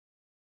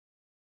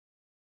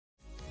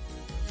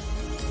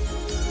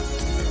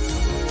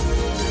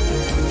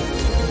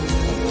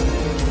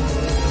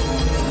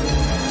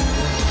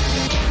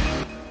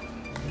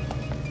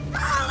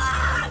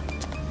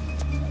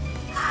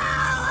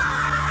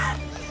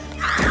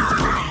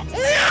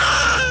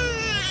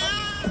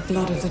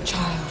blood of the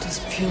child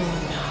is pure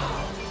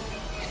now.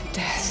 In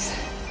death,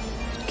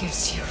 it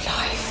gives you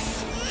life.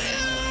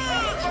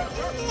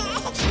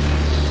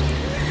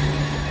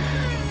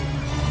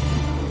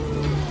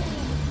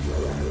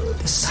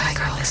 The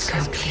cycle is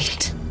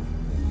complete.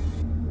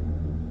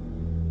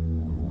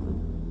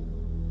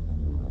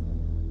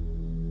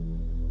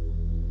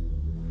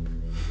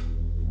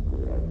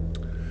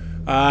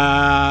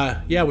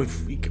 Yeah, we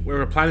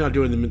were planning on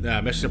doing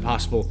the Mission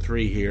Impossible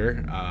 3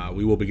 here.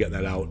 We will be getting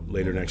that out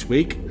later next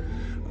week.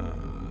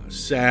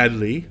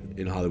 Sadly,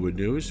 in Hollywood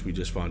news, we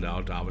just found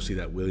out, obviously,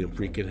 that William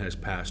Friedkin has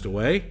passed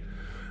away.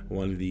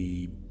 One of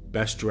the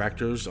best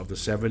directors of the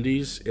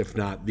 70s, if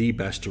not the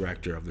best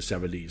director of the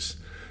 70s.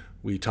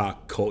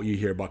 You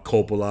hear about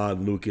Coppola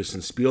and Lucas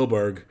and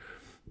Spielberg,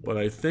 but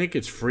I think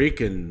it's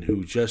Friedkin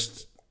who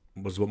just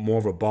was more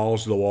of a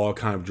balls-to-the-wall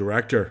kind of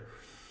director.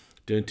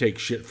 Didn't take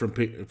shit from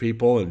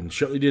people, and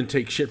certainly didn't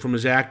take shit from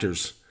his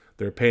actors.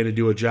 They're paying to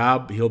do a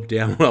job. He'll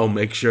damn well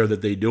make sure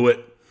that they do it.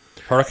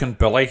 Hurricane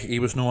Billy, he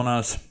was known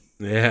as.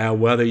 Yeah,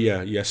 whether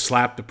you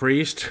slap the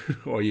priest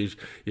or you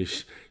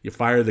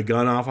fire the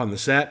gun off on the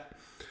set,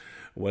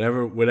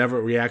 whatever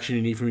reaction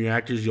you need from your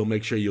actors, you'll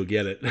make sure you'll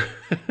get it.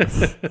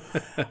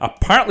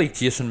 Apparently,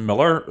 Jason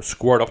Miller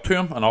squared up to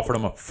him and offered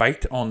him a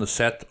fight on the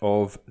set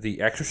of The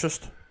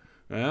Exorcist.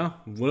 Well,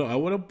 I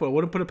wouldn't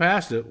put it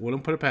past it.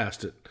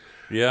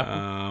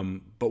 Yeah.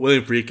 But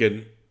William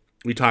Friedkin,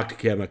 we talked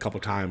to him a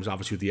couple times,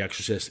 obviously with The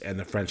Exorcist and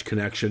The French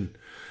Connection,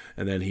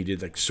 and then he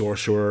did like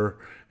Sorcerer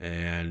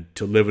and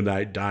To Live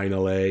and Die in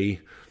L.A.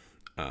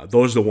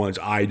 Those are the ones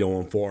I know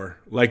him for.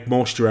 Like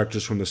most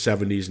directors from the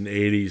 70s and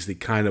 80s, they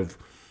kind of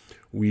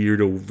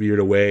veered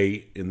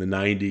away in the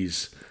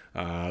 90s.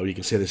 You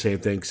can say the same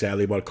thing,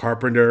 sadly, about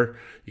Carpenter.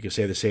 You can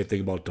say the same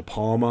thing about De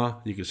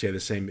Palma. You can say the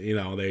same,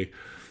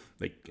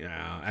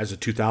 as the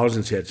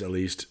 2000s hits, at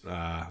least,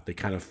 they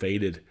kind of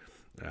faded.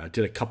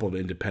 Did a couple of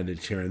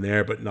independents here and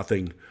there, but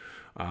nothing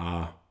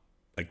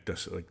like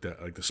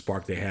the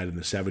spark they had in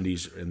the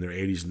 70s and their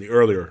 80s and the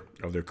earlier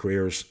of their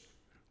careers.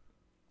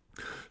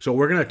 So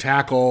we're going to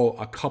tackle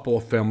a couple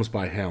of films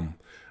by him.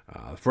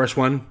 The first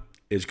one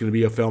is going to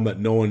be a film that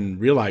no one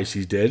realized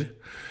he did.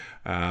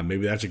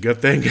 Maybe that's a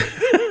good thing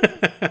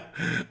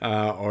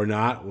or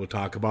not. We'll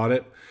talk about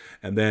it.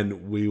 And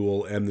then we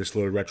will end this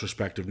little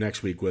retrospective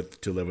next week with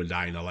To Live and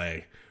Die in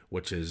L.A.,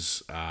 which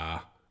is,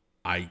 I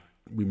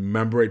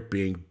remember it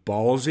being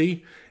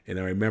ballsy, and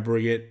I remember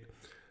it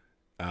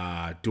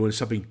doing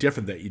something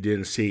different that you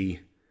didn't see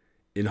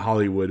in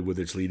Hollywood with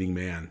its leading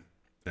man.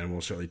 And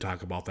we'll certainly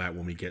talk about that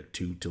when we get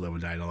to Live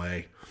and Die in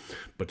L.A.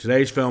 But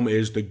today's film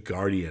is The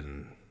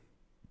Guardian.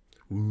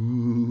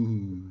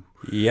 Ooh.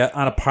 Yeah,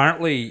 and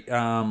apparently,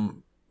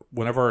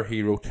 whenever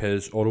he wrote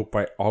his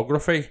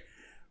autobiography,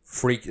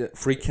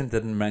 Friedkin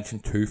didn't mention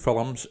 2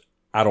 films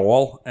at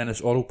all in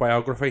his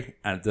autobiography,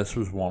 and this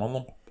was one of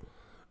them.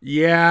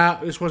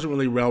 Yeah, this wasn't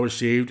really well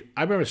received.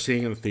 I remember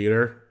seeing it in the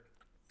theater.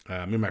 Me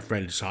and my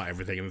friend saw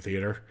everything in the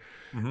theater.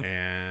 Mm-hmm.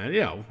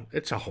 And,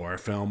 it's a horror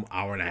film,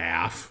 hour and a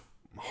half,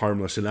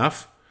 harmless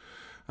enough.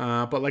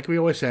 But like we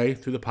always say,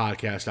 through the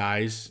podcast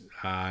eyes,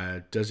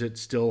 does it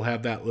still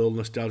have that little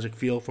nostalgic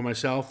feel for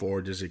myself,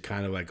 or does it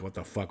kind of like, what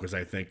the fuck was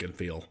I thinking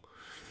feel?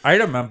 I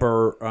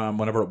remember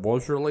whenever it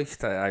was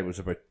released, I was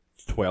about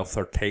 12,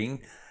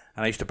 13,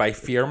 and I used to buy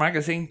Fear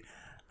magazine,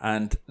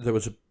 and there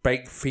was a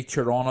big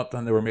feature on it,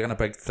 and they were making a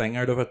big thing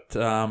out of it,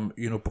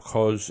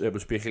 because it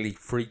was basically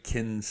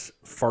Friedkin's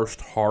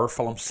first horror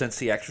film since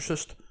The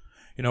Exorcist.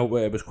 It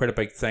was quite a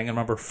big thing. I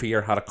remember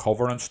Fear had a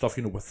cover and stuff,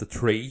 with the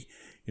tree,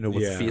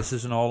 with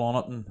faces and all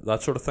on it and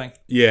that sort of thing.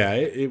 Yeah,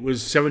 it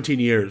was 17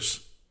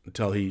 years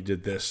until he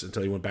did this,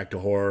 until he went back to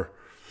horror.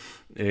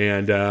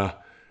 And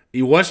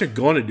he wasn't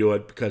going to do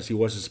it because he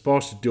wasn't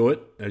supposed to do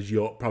it. As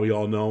you probably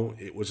all know,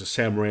 it was a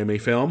Sam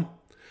Raimi film.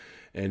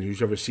 And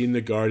who's ever seen The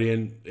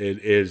Guardian,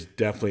 it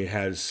definitely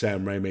has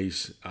Sam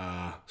Raimi's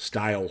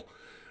style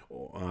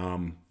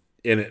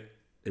in it.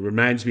 It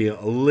reminds me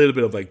a little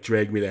bit of like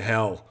Drag Me to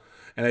Hell.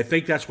 And I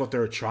think that's what they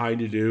were trying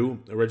to do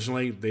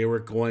originally. They were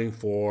going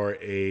for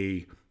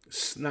I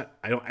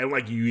don't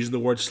like using the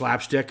word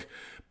slapstick,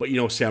 but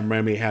Sam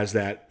Raimi has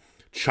that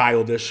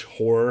childish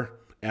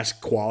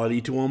horror-esque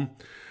quality to him.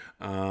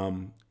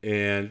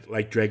 And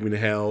like Drag Me to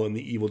Hell and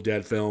the Evil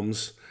Dead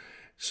films.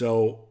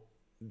 So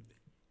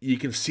you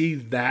can see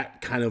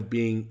that kind of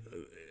being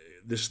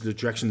this is the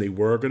direction they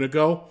were going to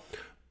go.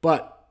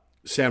 But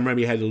Sam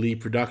Raimi had to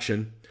leave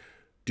production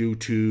due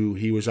to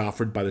he was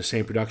offered by the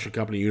same production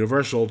company,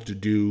 Universal, to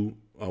do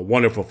a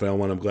wonderful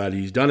film, and I'm glad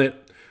he's done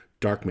it,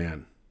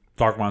 Darkman.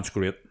 Darkman's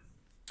great.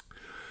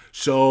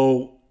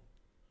 So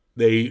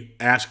they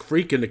asked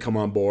Friedkin to come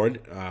on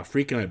board.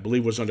 Friedkin, I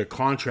believe, was under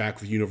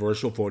contract with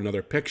Universal for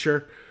another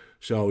picture.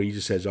 So he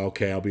just says,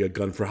 okay, I'll be a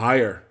gun for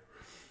hire.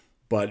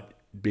 But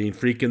being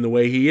Friedkin the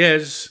way he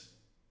is,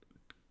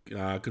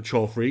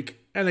 control freak.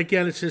 And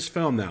again, it's his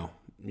film now.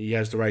 He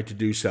has the right to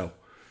do so.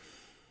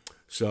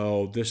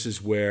 So this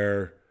is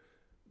where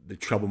the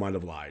trouble might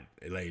have laid.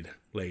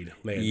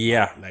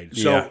 Yeah.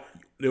 So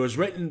it was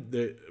written,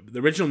 the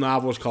original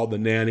novel is called The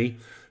Nanny.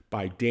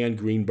 by Dan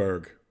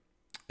Greenberg.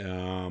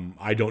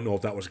 I don't know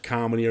if that was a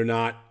comedy or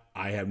not.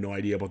 I have no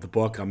idea about the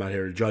book. I'm not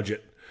here to judge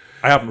it.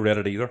 I haven't read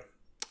it either.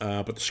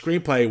 But the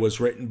screenplay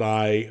was written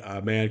by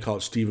a man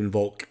called Stephen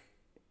Volk,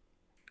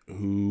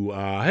 who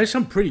has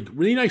some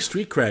really nice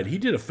street cred. He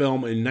did a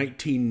film in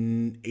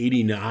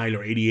 1989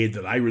 or 88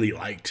 that I really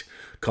liked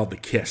called The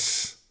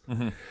Kiss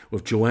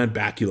with Joanne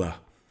Bakula.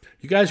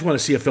 You guys want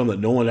to see a film that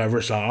no one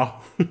ever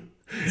saw?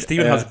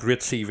 Stephen has a great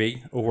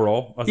CV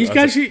overall. He's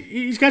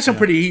got some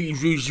pretty.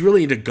 He's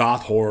really into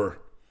goth horror.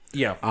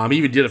 Yeah. He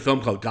even did a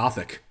film called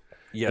Gothic.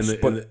 Yes,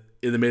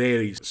 in the mid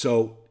 '80s.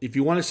 So if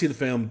you want to see the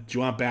film,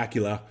 Joanne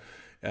Bakula,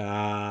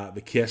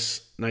 The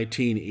Kiss,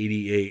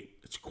 1988.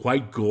 It's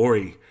quite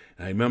gory.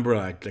 And I remember,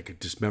 I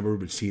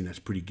dismembered scene that's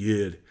pretty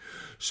good.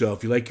 So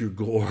if you like your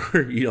gore,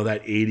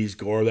 that '80s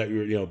gore,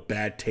 that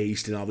Bad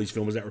Taste and all these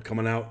films that were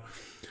coming out,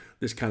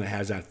 this kind of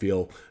has that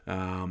feel.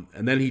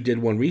 And then he did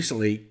one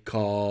recently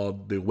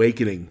called The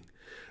Awakening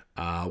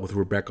with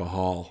Rebecca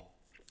Hall.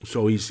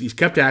 So he's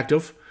kept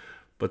active,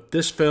 but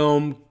this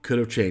film could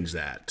have changed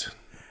that.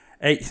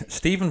 Hey,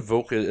 Stephen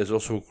Volk is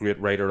also a great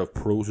writer of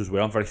prose as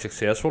well, and very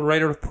successful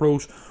writer of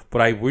prose. But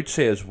I would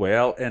say as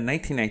well, in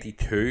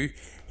 1992,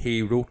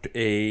 he wrote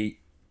a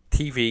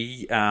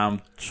TV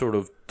sort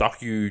of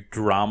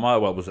docudrama.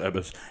 Well, it was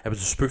a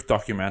spoof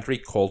documentary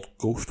called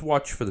Ghost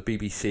Watch for the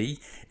BBC.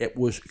 It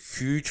was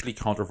hugely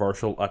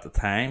controversial at the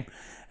time.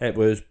 It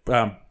was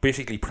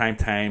basically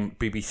primetime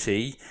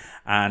BBC,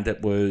 and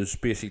it was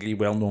basically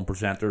well-known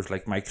presenters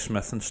like Mike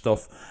Smith and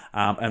stuff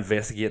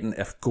investigating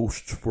if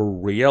ghosts were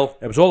real.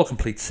 It was all a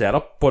complete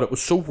setup, but it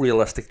was so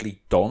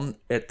realistically done.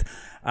 It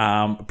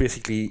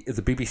basically,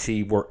 the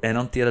BBC were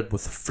inundated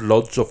with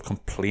floods of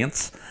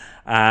complaints,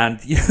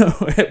 and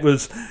it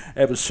was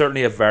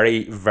certainly a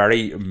very,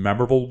 very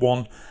memorable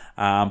one.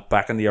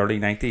 Back in the early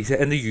 90s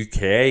in the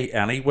UK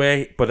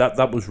anyway, but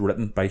that was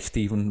written by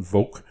Stephen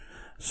Volk.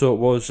 So it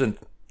was, and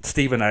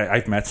Stephen,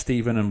 I've met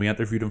Stephen and we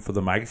interviewed him for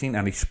the magazine,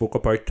 and he spoke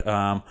about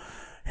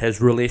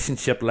his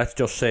relationship, let's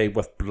just say,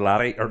 with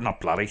Friedkin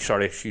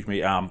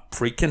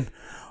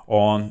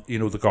on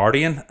The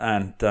Guardian,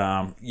 and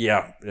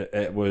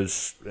it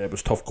was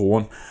tough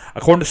going.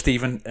 According to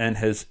Stephen in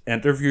his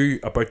interview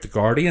about The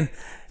Guardian,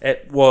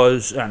 it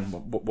was,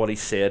 and what he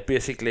said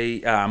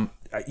basically,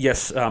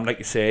 yes, like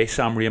you say,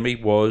 Sam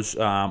Raimi was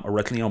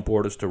originally on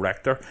board as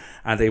director,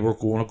 and they were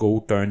going to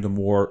go down the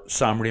more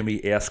Sam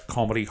Raimi-esque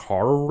comedy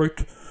horror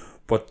route.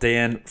 But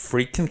then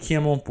Friedkin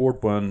came on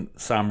board when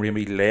Sam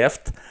Raimi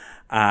left,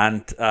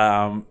 and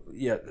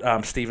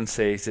Stephen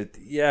says that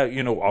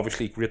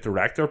obviously great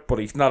director, but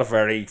he's not a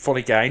very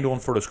funny guy known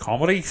for his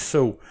comedy.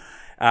 So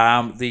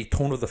the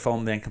tone of the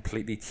film then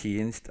completely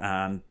changed,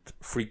 and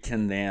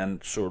Friedkin then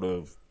sort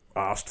of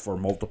asked for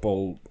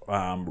multiple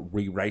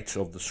rewrites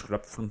of the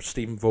script from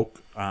Stephen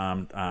Volk,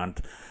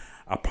 and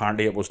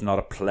apparently it was not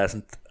a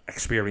pleasant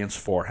experience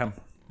for him.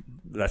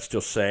 Let's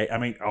just say, I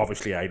mean,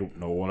 obviously I don't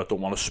know, and I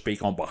don't want to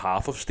speak on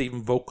behalf of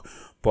Stephen Volk,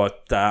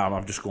 but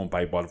I'm just going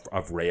by what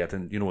I've read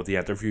and the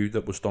interview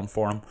that was done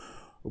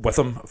with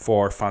him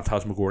for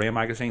Phantasmagoria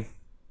magazine.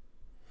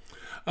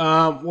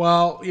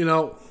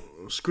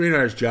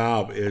 Screenwriter's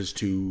job is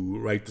to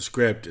write the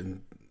script,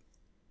 and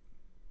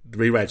the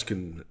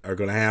rewrites are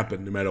going to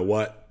happen no matter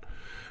what.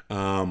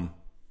 At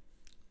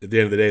the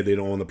end of the day, they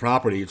don't own the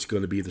property. It's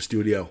going to be the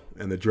studio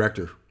and the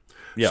director.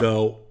 Yeah.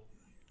 So,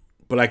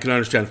 but I can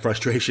understand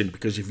frustration,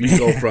 because if you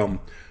go from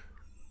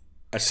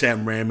a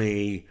Sam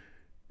Raimi,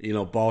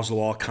 balls of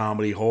wall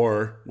comedy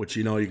horror, which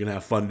you can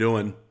have fun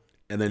doing,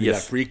 and then you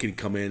have Friedkin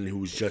come in,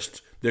 who's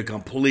just the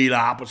complete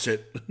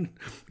opposite.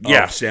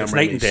 Of Sam it's Raimi's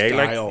night and day,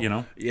 style.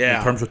 In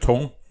terms of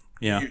tone.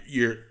 Yeah,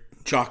 you're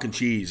chalk and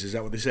cheese. Is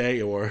that what they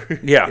say? Or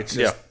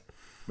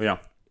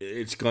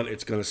it's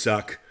gonna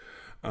suck.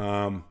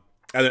 And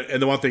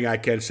the one thing I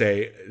can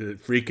say,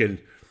 Friedkin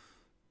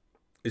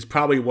is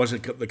probably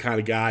wasn't the kind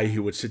of guy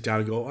who would sit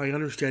down and go, "I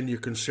understand your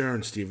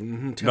concern,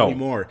 Stephen. Tell me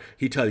more."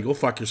 He'd tell you, "Go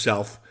fuck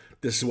yourself.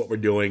 This is what we're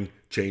doing.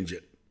 Change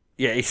it."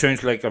 Yeah, he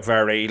sounds like a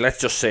very,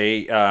 let's just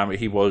say,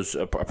 he was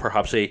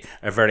perhaps a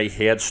very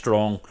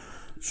headstrong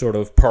sort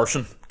of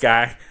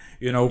guy.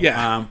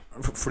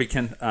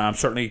 Friedkin,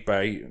 certainly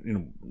by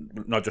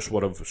not just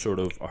what I've sort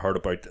of heard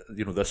about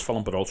this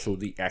film, but also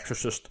The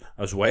Exorcist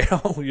as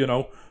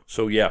well.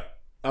 So yeah,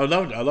 I'd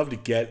love to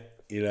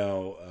get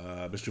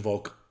Mr.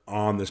 Volk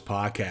on this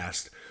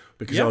podcast,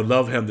 because I would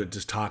love him to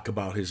just talk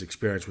about his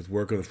experience with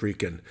working with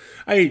Friedkin.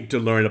 I need to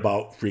learn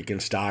about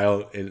Friedkin's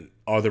style and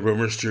are the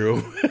rumors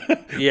true?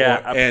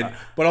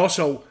 But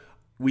also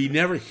we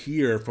never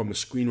hear from a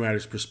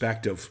screenwriter's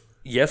perspective.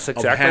 Yes,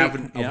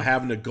 exactly. Of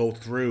having to go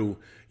through.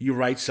 You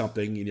write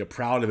something and you're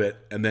proud of it,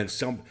 and then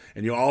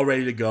and you're all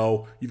ready to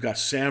go. You've got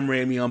Sam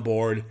Raimi on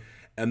board,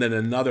 and then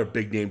another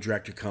big name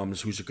director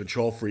comes who's a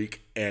control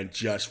freak and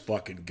just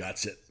fucking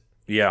guts it.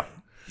 Yeah.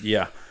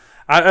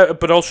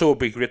 But also it'd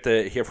be great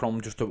to hear from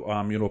him just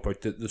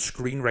about the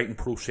screenwriting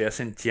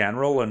process in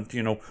general, and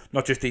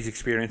not just these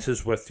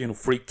experiences with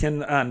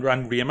Friedkin and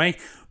Raimi,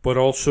 but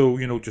also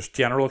just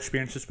general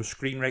experiences with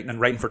screenwriting and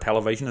writing for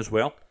television as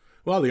well.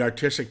 Well, the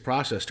artistic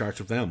process starts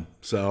with them.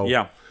 So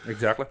Yeah,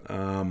 exactly.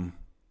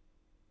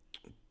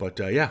 But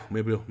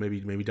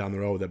maybe down the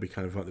road that'd be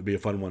kind of fun. That'd be a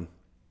fun one.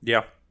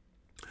 Yeah.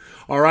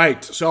 All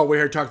right, so we're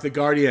here to talk to The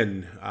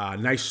Guardian.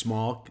 Nice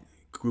small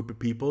group of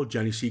people.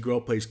 Jenny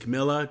Seagrove plays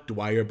Camilla.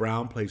 Dwyer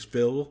Brown plays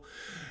Phil.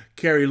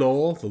 Carrie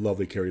Lowell, the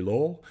lovely Carrie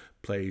Lowell,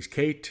 plays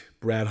Kate.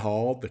 Brad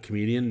Hall, the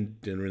comedian,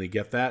 didn't really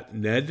get that.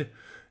 Ned.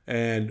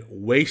 And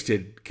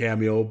wasted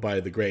cameo by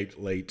the great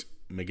late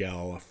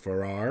Miguel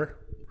Ferrer,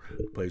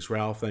 plays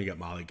Ralph. Then you got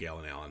Molly, Gale,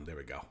 and Alan. There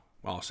we go.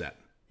 All set.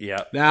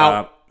 Yeah.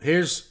 Now,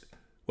 here's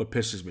what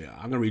pisses me off.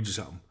 I'm going to read you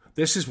something.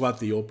 This is what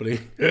the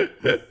opening...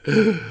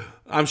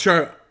 I'm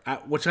sure...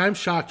 I'm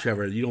shocked,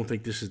 Trevor, you don't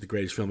think this is the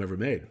greatest film ever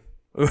made.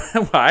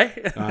 Why?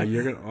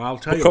 I'll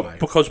tell you why.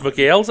 Because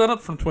Miguel's in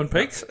it from Twin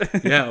Peaks?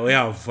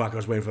 yeah, fuck, I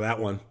was waiting for that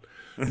one.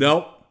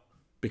 Nope,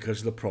 because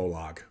of the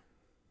prologue.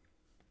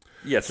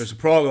 Yes. There's a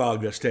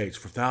prologue that states,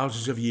 for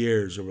thousands of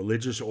years, a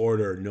religious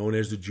order known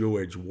as the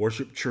Druids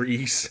worshipped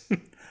trees.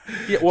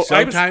 Yeah, well,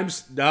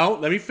 No,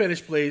 let me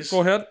finish, please.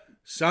 Go ahead.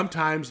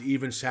 Sometimes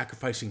even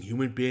sacrificing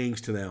human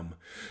beings to them.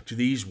 To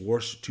these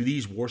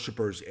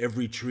worshippers,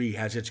 every tree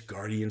has its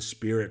guardian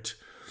spirit.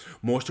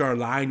 Most are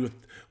aligned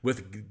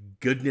with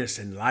goodness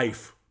and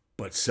life,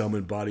 but some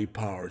embody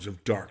powers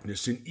of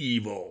darkness and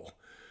evil.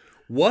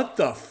 What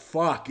the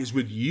fuck is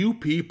with you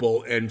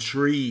people and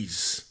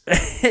trees?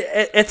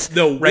 It's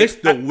the witch,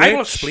 I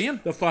will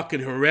explain. The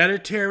fucking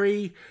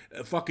Hereditary,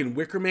 fucking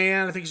Wicker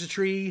Man, I think it's a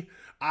tree.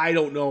 I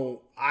don't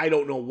know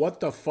what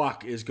the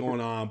fuck is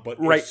going on, but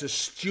it's the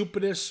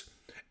stupidest.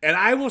 And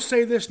I will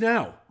say this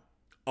now.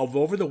 Of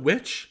over the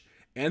Witch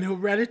and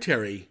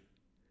Hereditary,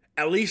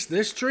 at least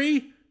this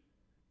tree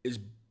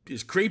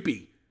is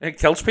creepy. It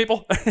kills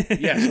people.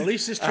 Yes, at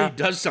least this tree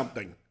does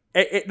something.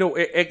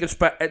 It gets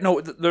back.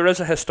 No, there is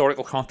a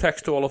historical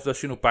context to all of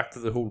this. Back to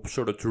the whole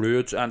sort of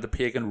Druids and the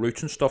pagan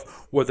roots and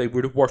stuff, where they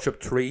would have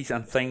worshipped trees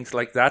and things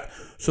like that.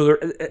 So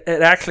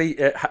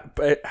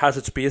it has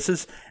its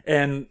basis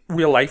in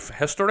real life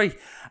history.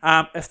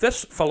 If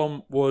this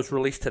film was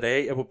released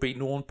today, it would be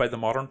known by the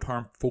modern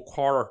term folk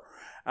horror.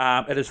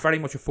 It is very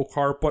much a folk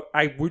horror, but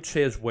I would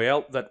say as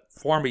well that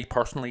for me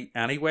personally,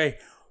 anyway,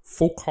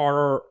 folk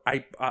horror,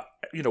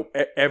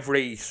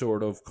 every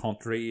sort of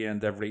country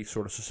and every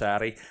sort of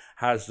society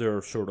has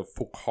their sort of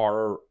folk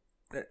horror,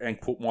 in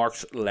quote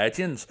marks,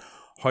 legends.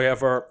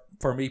 However,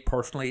 for me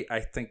personally, I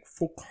think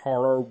folk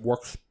horror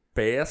works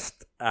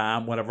best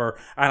and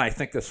I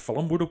think this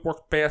film would have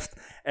worked best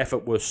if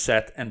it was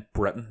set in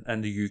Britain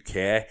and the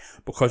UK,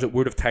 because it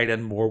would have tied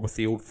in more with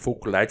the old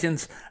folk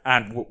legends,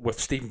 and with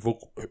Stephen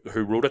Volk,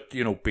 who wrote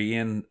it,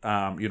 being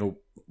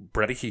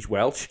British, he's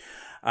Welsh.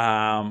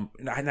 And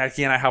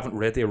again, I haven't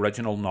read the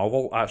original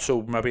novel,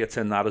 so maybe it's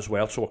in that as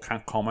well, so I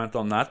can't comment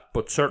on that.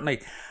 But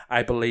certainly,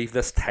 I believe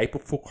this type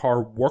of folk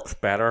horror works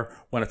better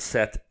when it's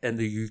set in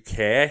the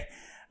UK,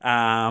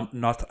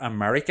 not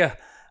America.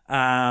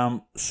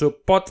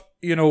 But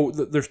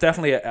there's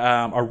definitely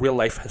a real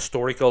life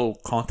historical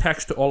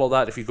context to all of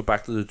that. If you go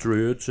back to the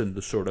Druids and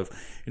the sort of,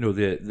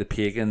 the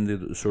pagan,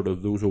 the sort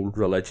of those old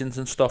religions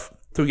and stuff.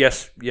 So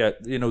yes,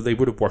 they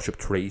would have worshipped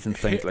trees and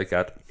things like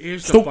that.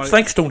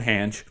 Think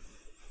Stonehenge.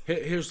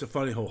 Here's the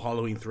funny whole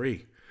Halloween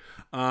 3.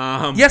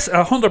 Yes,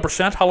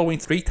 100%. Halloween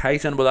 3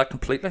 ties in with that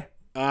completely.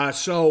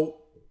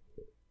 So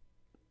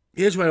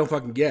here's what I don't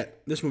fucking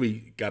get. This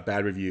movie got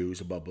bad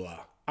reviews and blah blah.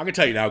 I'm gonna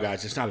tell you now,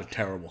 guys, it's not a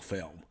terrible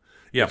film.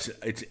 Yeah,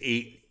 it's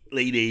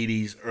late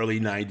 80s, early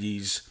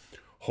 90s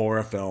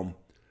horror film,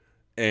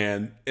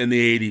 and in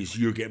the 80s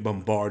you're getting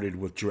bombarded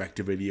with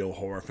direct-to-video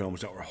horror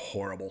films that were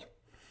horrible.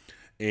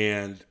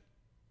 And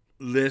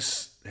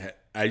this,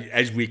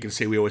 as we can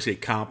say, we always say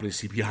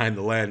competency behind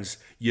the lens.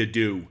 You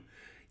do.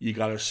 You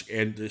got to,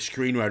 and the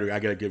screenwriter I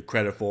got to give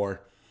credit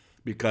for,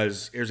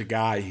 because here's a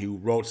guy who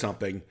wrote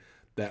something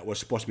that was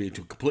supposed to be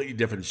into a completely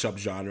different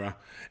subgenre,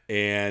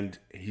 and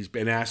he's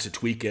been asked to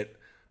tweak it.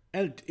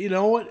 And you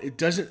know what?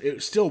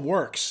 It still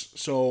works.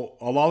 So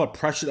a lot of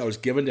pressure that was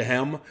given to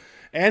him,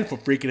 and for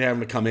Friedkin having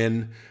to come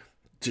in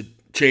to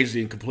change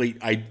the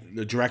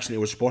direction it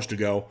was supposed to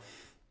go,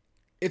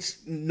 it's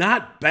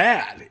not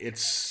bad.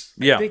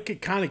 I think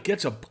it kind of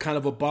gets a kind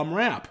of a bum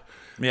rap.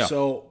 Yeah.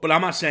 So, but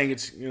I'm not saying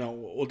it's,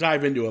 we'll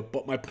dive into it.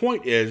 But my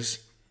point is,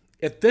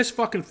 if this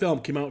fucking film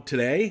came out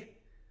today,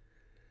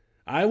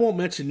 I won't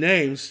mention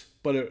names,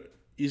 but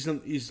he's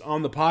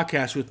on the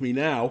podcast with me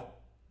now.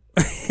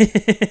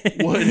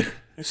 Would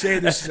say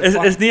this is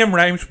his name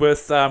rhymes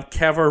with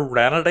Kever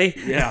Renity.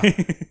 Yeah,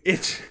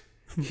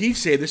 he'd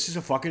say this is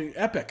a fucking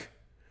epic,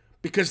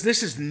 because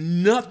this is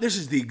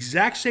the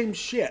exact same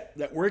shit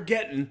that we're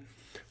getting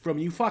from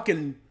you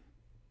fucking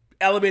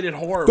elevated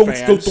horror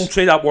fans. Don't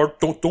say that word.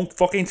 Don't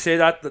fucking say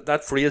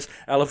that phrase.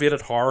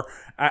 Elevated horror.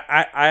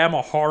 I'm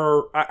a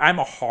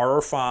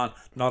horror fan,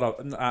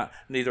 not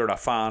neither a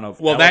fan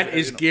of. Well, that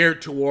is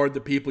geared toward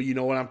the people. You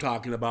know what I'm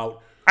talking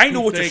about. I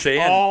know what you're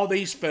saying. All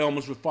these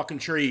films with fucking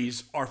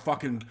trees are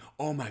fucking,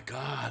 oh my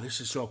God,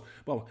 this is so...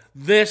 Well,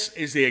 this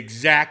is the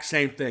exact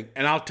same thing.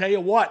 And I'll tell you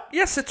what.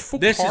 Yes, it's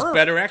folk This horror. is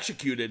better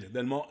executed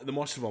than the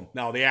most of them.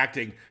 Now, the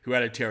acting,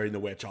 Hereditary and The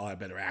Witch, all have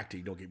better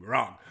acting, don't get me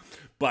wrong.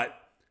 But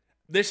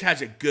this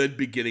has a good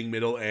beginning,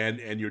 middle, end,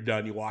 and you're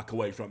done. You walk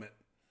away from it.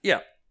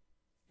 Yeah.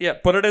 Yeah,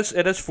 but it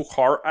is folk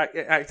horror.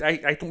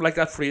 I don't like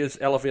that phrase,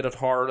 elevated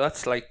horror.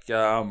 That's like,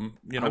 I'm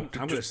gonna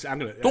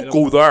don't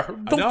go there.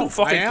 Don't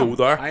fucking go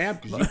there. I am,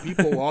 because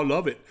people all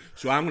love it.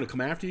 So I'm gonna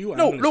come after you.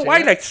 No,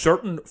 I like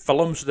certain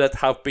films that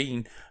have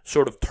been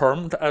sort of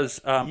termed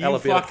as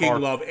elevated fucking horror.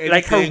 love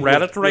anything like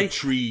Hereditary. with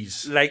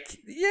trees. Like,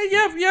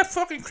 yeah,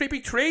 fucking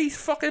creepy trees.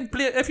 Fucking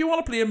if you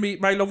want to blame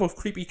my love of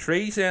creepy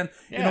trees, then,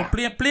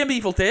 blame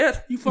Evil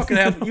Dead. You fucking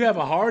have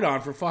a hard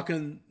on for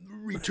fucking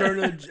Return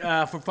of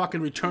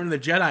the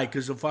Jedi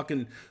because of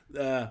fucking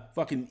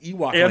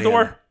Ewok Andor.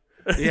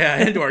 Land. Yeah,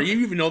 Andor. You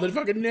even know the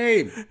fucking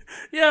name.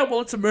 Yeah, well,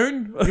 it's a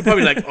moon. You're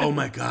probably like, oh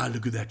my God,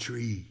 look at that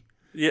tree.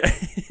 Yeah.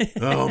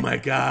 Oh my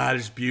God,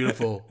 it's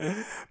beautiful.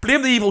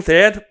 Blame the Evil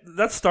Dead.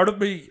 That started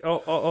me.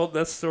 Oh,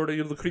 that's sort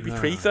of the creepy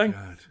tree thing.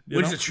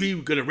 When's the tree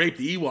gonna rape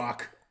the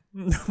Ewok?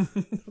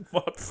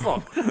 What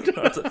fuck?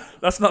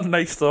 That's not a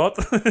nice thought.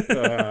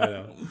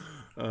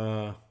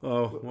 Well,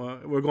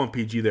 we're going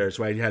PG there,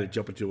 so I had to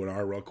jump into an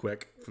R real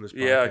quick for this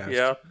podcast.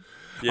 Yeah.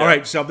 All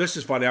right, so this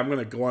is funny. I'm going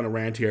to go on a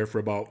rant here for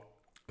about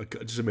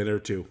just a minute or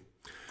two.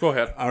 Go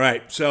ahead. All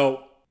right,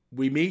 so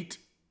we meet,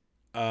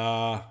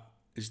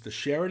 is the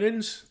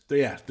Sheridans?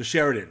 The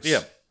Sheridans.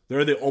 Yeah.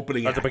 They're the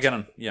opening At the act.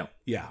 beginning, yeah.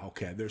 Yeah,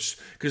 okay. There's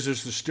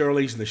the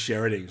Sterlings and the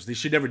Sheridans. They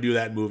should never do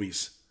that in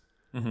movies.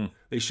 Mm-hmm.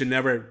 They should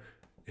never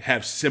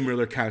have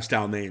similar kind of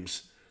style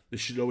names. They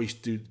should always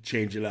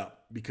change it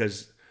up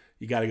because...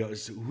 You got to go,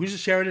 who's the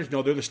Sheridans?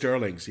 No, they're the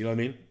Sterlings. You know what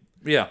I mean?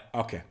 Yeah.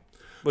 Okay.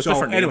 With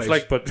different names,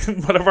 but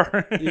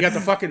whatever. You got the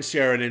fucking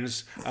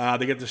Sheridans.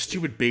 They got the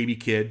stupid baby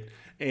kid.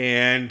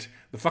 And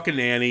the fucking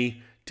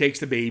nanny takes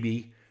the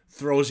baby,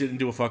 throws it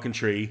into a fucking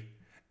tree,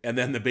 and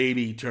then the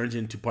baby turns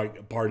into part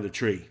of the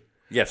tree.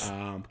 Yes.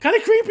 Kind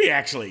of creepy,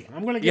 actually.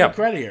 I'm going to give it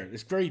credit here.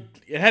 It's very...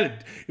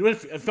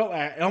 It felt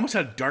like... It almost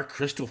had a Dark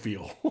Crystal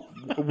feel.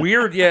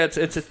 Weird, yeah.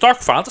 It's a dark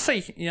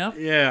fantasy, yeah.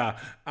 Yeah.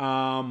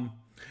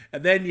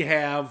 And then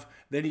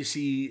you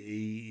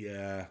see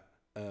a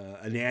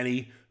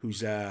nanny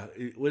who's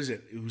what is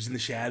it? Who's in the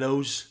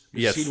shadows?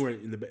 Yes. Scene where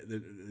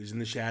he's in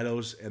the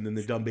shadows, and then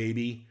the dumb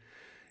baby.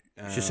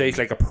 She says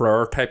like a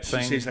prayer type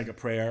thing. She says like a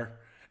prayer.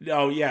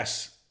 Oh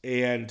yes,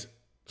 and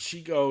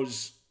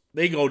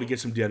they go to get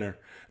some dinner.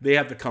 They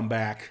have to come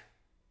back,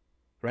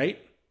 right?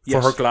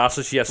 For her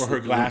glasses, yes. For her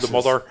glasses. The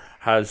mother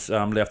has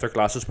left her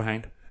glasses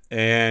behind,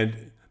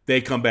 and they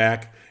come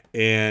back,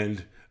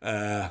 and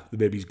the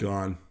baby's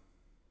gone.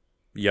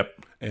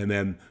 Yep. And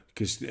then,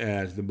 because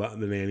the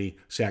nanny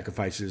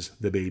sacrifices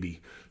the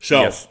baby.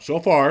 So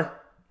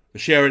far, the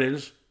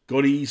Sheridans go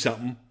to eat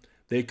something.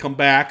 They come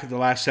back at the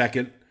last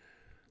second.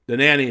 The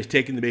nanny has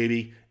taken the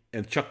baby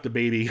and chucked the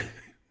baby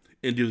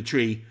into the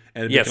tree,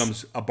 and it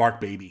becomes a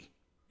bark baby.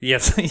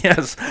 Yes,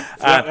 yes.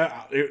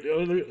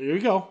 Here we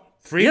go.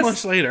 3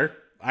 months later,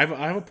 I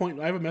have a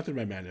point. I have a method of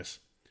my madness.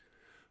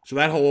 So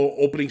that whole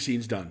opening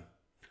scene's done.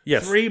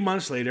 Yes. 3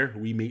 months later,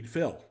 we meet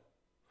Phil.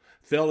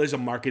 Phil is a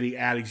marketing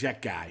ad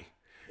exec guy.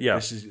 Yeah.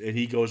 And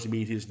he goes to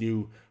meet his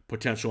new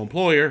potential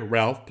employer,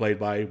 Ralph, played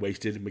by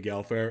wasted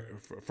Miguel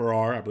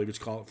Ferrer, I believe it's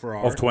called Ferrer.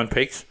 Of Twin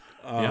Peaks.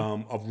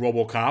 Of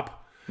RoboCop.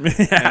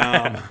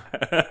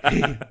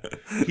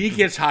 He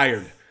gets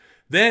hired.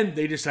 Then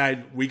they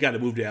decide, we got to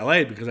move to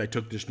L.A. because I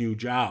took this new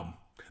job.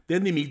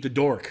 Then they meet the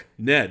dork,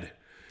 Ned.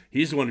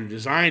 He's the one who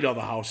designed all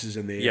the houses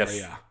in the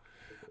area.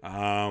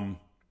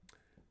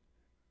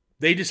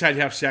 They decide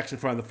to have sex in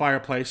front of the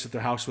fireplace at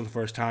their house for the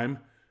first time.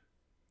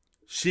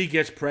 She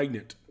gets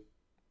pregnant.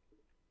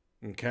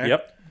 Okay?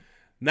 Yep.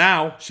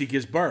 Now she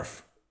gives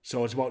birth.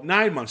 So it's about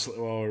 9 months,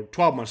 or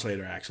 12 months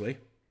later, actually.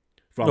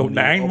 No,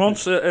 9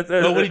 months?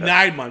 Only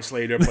 9 months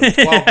later, but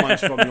 12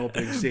 months from the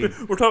opening scene.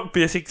 We're talking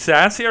basic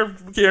science here,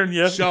 Ciaran,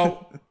 yes.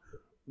 So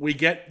we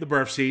get the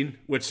birth scene,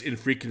 which in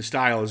Friedkin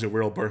style is a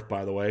real birth,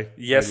 by the way.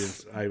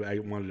 Yes. I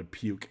wanted to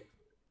puke.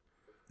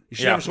 You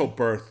should never show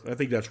birth. I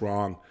think that's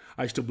wrong.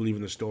 I still believe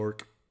in the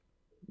stork.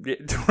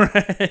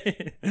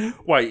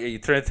 Why, are you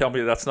trying to tell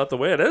me that's not the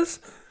way it is?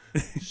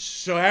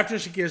 So after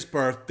she gives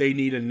birth, they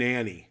need a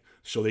nanny.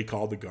 So they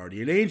call the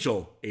Guardian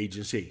Angel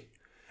Agency.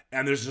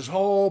 And there's this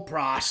whole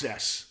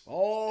process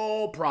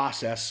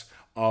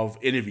of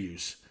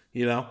interviews,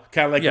 you know?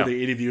 Kind of like when they're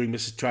interviewing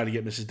trying to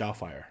get Mrs.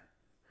 Doubtfire.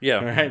 Yeah.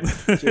 All right?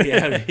 So you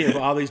have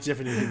all these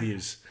different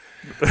interviews.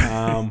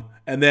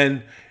 And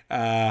then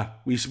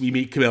we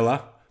meet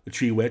Camilla, the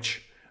tree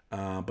witch,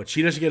 but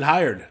she doesn't get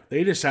hired.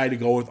 They decide to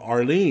go with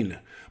Arlene.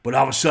 But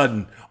all of a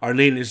sudden,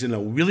 Arlene is in a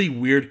really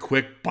weird,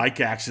 quick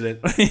bike accident,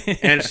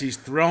 and she's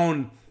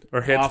thrown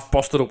Her head's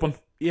busted open.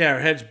 Yeah, her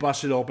head's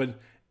busted open,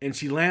 and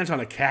she lands on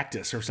a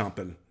cactus or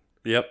something.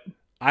 Yep.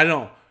 I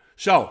don't know.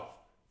 So,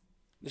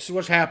 this is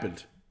what's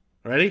happened.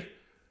 Ready?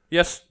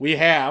 Yes. We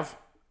have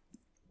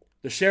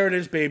the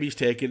Sheridan's baby's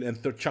taken and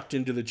they're chucked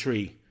into the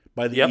tree.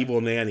 by the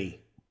evil nanny.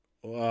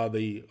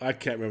 I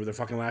can't remember their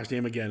fucking last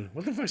name again.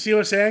 What the fuck? See what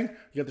I'm saying?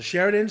 You got the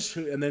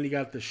Sheridans, and then you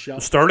got the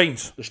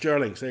Sterlings. The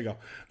Sterlings. There you go.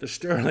 The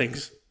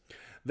Sterlings.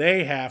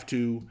 They have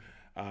to.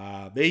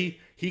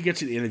 He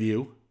gets an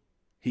interview.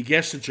 He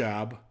gets the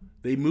job.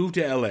 They move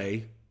to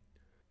L.A.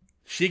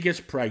 She gets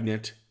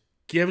pregnant,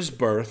 gives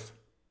birth,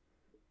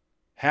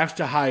 has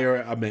to hire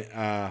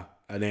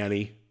a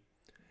nanny,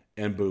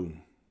 and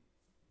boom.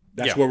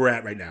 That's where we're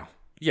at right now.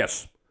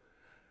 Yes.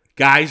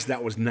 Guys,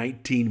 that was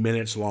 19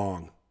 minutes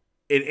long.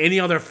 In any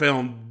other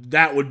film,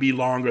 that would be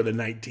longer than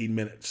 19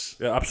 minutes.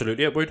 Yeah,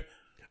 absolutely, it would.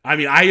 I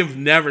mean, I have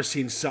never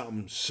seen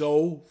something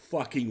so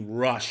fucking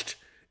rushed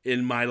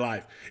in my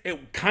life.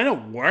 It kind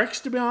of works,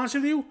 to be honest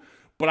with you,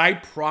 but I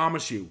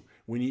promise you,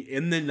 when you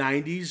in the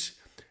 90s,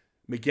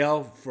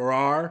 Miguel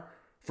Ferrer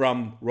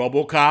from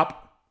RoboCop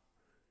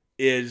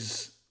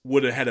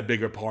would have had a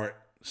bigger part.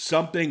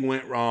 Something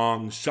went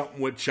wrong. Something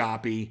went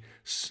choppy.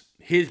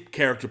 His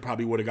character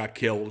probably would have got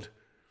killed.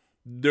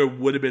 There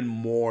would have been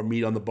more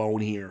meat on the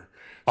bone here.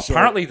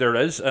 Apparently, there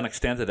is an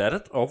extended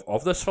edit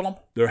of this film.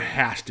 There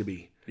has to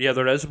be. Yeah,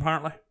 there is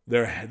apparently.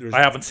 There's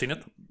I haven't seen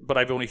it, but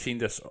I've only seen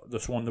this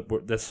one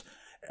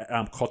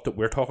cut that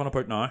we're talking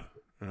about now.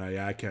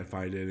 Yeah, I can't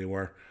find it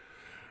anywhere.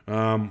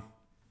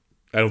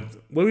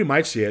 We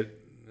might see it.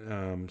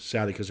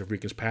 Sadly, because of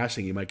Friedkin's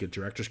passing, he might get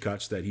director's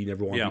cuts that he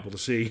never wanted people to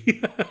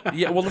see.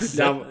 Yeah, well, this is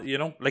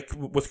it, like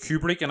with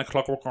Kubrick and A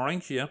Clockwork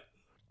Orange, yeah.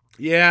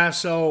 Yeah,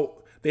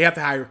 so they have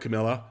to hire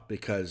Camilla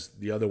because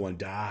the other one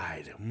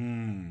died.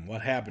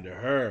 What happened to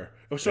her?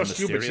 It was so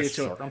stupid. Mysterious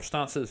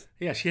circumstances.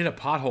 Yeah, she hit a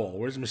pothole.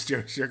 Where's the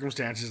mysterious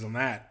circumstances on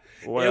that?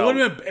 Well,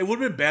 it would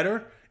have been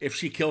better if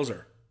she kills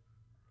her.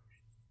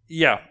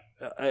 Yeah,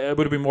 it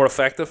would have been more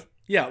effective.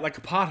 Yeah, like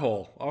a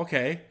pothole.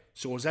 Okay.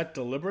 So was that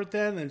deliberate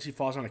then? And she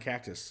falls on a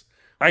cactus.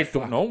 I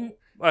don't know.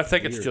 I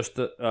think it's just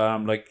that,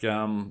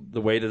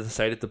 the way they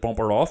decided to bump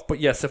her off. But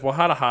yes, if we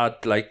had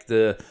like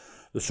the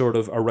sort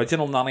of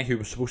original nanny who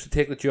was supposed to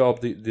take the job,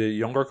 the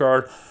younger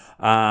girl,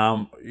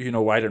 I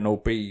don't know,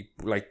 be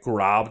like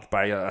grabbed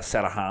by a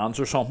set of hands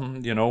or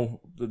something,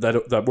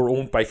 that were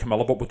owned by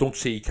Camilla, but we don't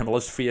see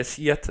Camilla's face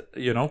yet,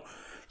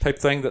 type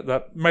thing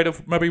that might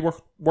have maybe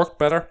worked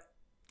better.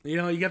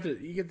 You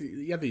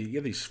get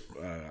these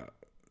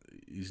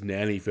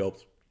nanny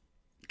films,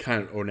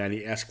 or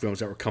nanny-esque films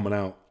that were coming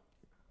out.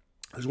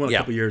 There's one a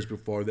couple years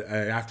before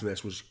after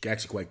this was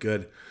actually quite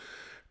good.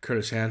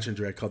 Curtis Hanson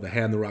directed called The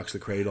Hand That Rocks the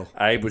Cradle.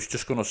 I was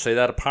just going to say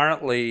that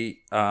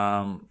apparently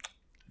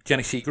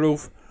Jenny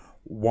Seagrove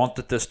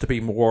wanted this to be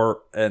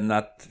more in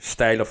that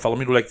style of film,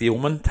 like the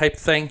Omen type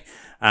thing,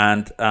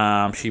 and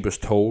she was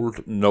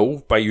told no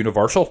by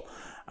Universal.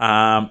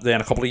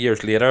 Then a couple of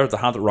years later, The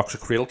Hand That Rocks the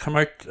Cradle came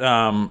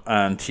out,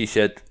 and she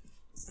said,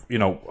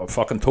 I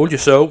fucking told you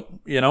so,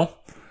 Yeah,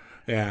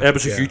 it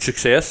was a huge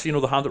success,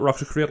 The Hand That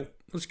Rocks the Cradle.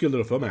 It's a good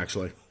little film,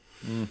 actually.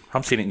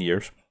 Haven't seen it in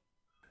years.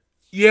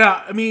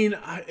 Yeah, I mean,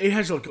 it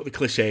has like the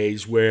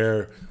cliches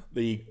where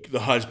the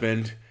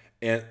husband,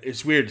 and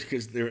it's weird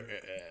because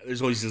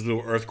there's always these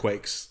little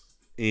earthquakes,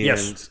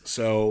 and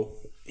so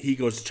he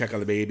goes to check on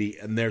the baby,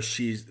 and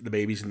the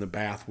baby's in the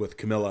bath with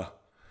Camilla,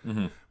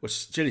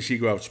 which Jenny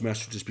Seagrove's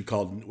mess would just be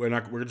called. We're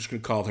just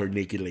going to call her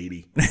Naked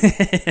Lady,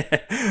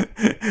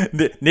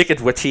 naked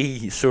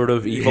witchy sort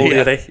of evil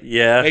lady.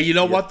 Yeah. Hey, you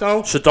know what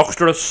though?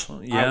 Seductress.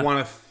 Yeah. I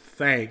want to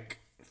thank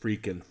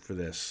Friedkin for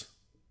this.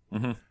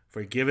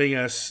 For giving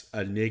us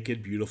a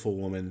naked, beautiful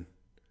woman.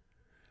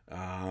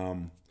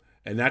 And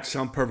that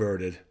sounds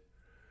perverted.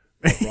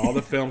 But for all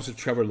the films that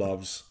Trevor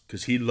loves,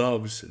 because he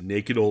loves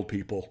naked old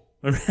people.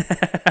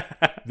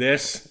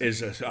 This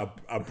is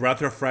a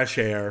breath of fresh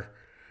air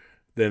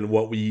than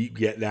what we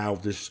get now.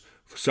 This,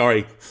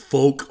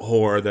 folk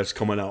horror that's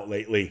coming out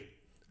lately.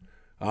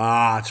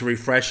 It's a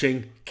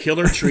refreshing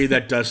killer tree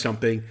that does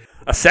something.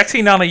 A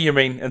sexy nanny, you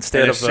mean,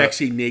 instead of a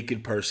sexy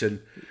naked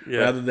person,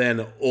 rather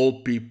than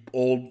old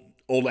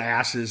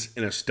asses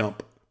in a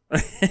stump.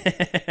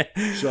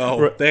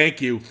 So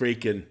thank you,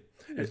 Friedkin,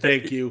 and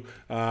thank you,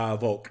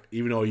 Volk,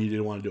 even though you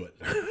didn't want to do it.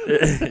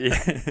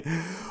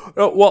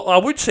 Well, I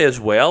would say as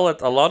well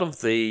that a lot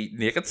of the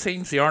naked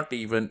scenes, they aren't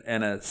even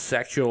in a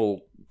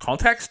sexual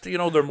context.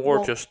 They're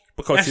more just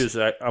because she's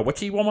a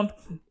witchy woman.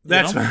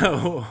 That's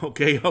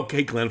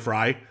okay, Glenn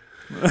Fry.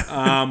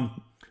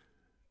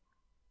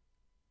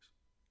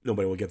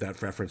 Nobody will get that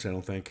reference, I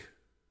don't think.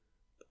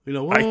 I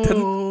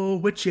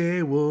didn't.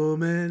 Witchy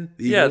woman.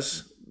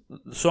 Yes,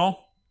 the song.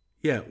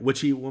 Yeah,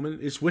 witchy woman.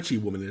 It's witchy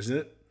woman, isn't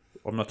it?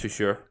 I'm not too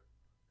sure.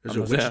 Is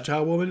it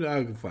Wichita woman?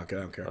 Oh, fuck it,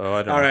 I don't care. Oh,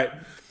 I don't All know. right.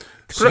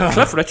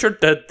 Cliff Richard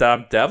did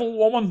Devil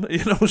Woman,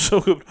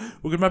 so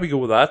we could maybe go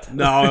with that.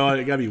 No,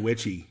 it gotta be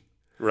witchy.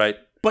 Right.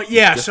 But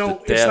yeah, Just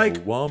so it's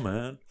like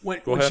woman.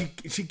 When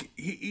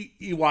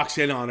he walks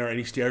in on her and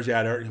he stares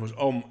at her and he goes,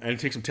 and it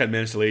takes him 10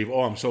 minutes to leave.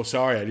 Oh, I'm so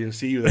sorry, I didn't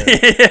see you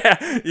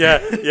there.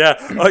 yeah.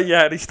 Oh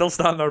yeah, and he's still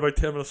standing there about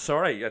 10 minutes.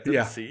 Sorry, I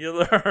didn't see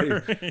you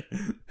there.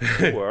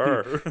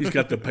 He's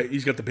got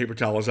the paper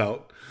towels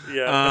out.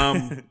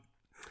 Yeah.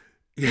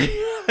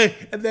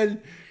 And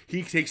then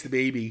he takes the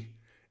baby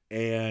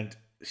and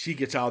she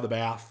gets out of the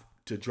bath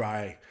to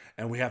dry,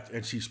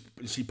 and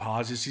she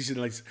pauses. She's in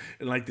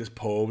like this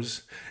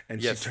pose,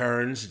 and she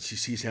turns and she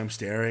sees him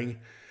staring,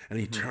 and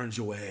he turns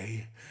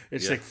away.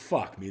 It's like,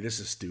 fuck me, this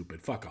is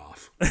stupid. Fuck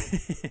off.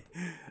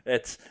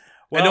 It's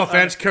and no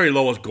offense, Carrie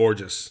Lowell's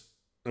gorgeous.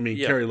 I mean,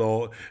 Carrie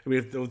Lowell. I mean,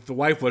 if the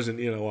wife wasn't,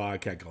 well, I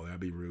can't go there. That'd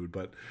be rude.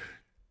 But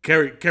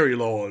Carrie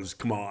Lowell is,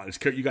 come on.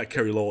 You got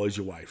Carrie Lowell as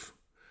your wife.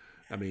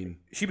 I mean,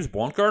 she was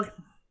Bond girl.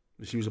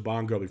 She was a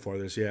Bond girl before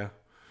this, yeah.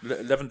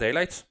 Living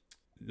Daylights.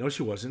 No,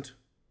 she wasn't.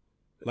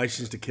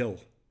 License to Kill.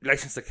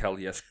 License to Kill.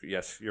 Yes,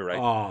 you're right.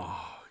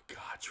 Oh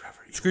God,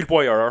 Trevor.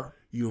 Schoolboy error.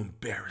 You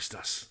embarrassed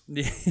us.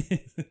 You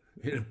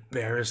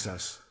embarrassed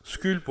us.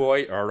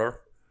 Schoolboy error.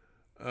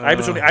 I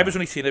was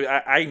only seeing it.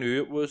 I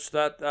knew it was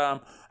that.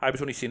 I was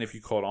only seeing if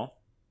you caught on.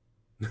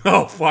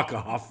 Oh, fuck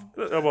off!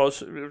 I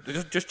was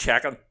just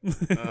checking.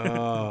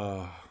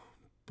 Oh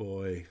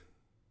boy,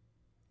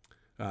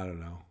 I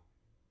don't know.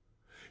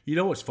 You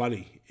know what's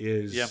funny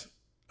is,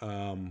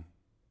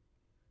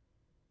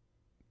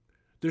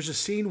 there's a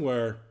scene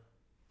where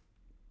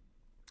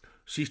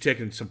she's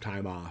taking some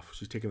time off.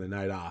 She's taking the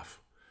night off,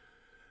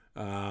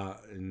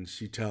 and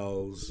she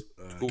tells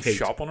go Kate,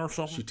 shopping or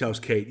something. She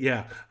tells Kate,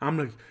 "Yeah, I'm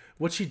gonna."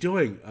 What's she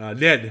doing?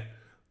 Ned,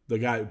 the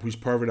guy who's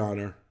perving on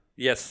her.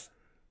 Yes.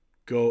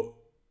 Go.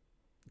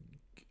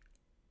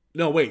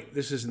 No, wait.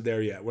 This isn't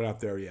there yet. We're not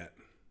there yet.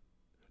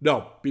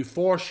 No,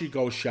 before she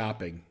goes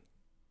shopping,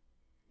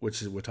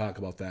 which is we'll talk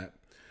about that.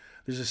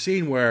 There's a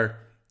scene where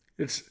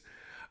it's.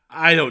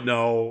 I don't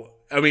know.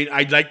 I mean,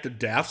 I like the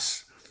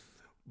deaths,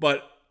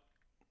 but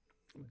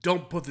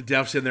don't put the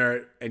deaths in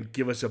there and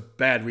give us a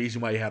bad reason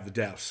why you have the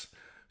deaths.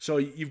 So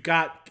you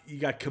got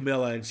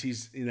Camilla, and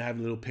she's having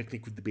a little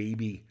picnic with the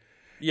baby.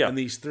 Yeah. And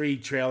these three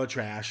trailer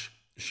trash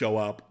show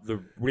up.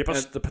 The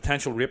rapist, the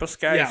potential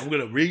rapist guys. Yeah, I'm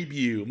gonna rape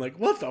you. I'm like,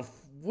 where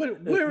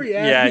are we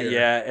at here?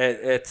 Yeah.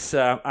 It's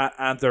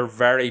and they're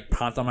very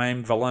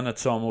pantomime villain.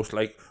 It's almost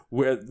like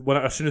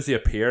as soon as they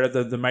appear,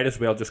 they might as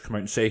well just come out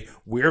and say,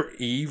 "We're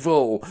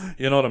evil."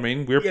 You know what I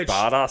mean? We're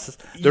badasses.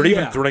 They're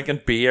even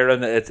drinking beer,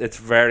 and it's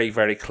very,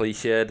 very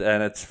cliched,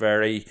 and it's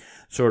very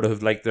sort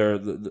of like they're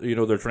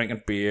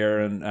drinking beer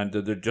and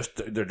they're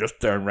just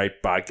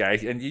downright bad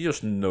guys, and you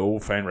just know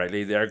fine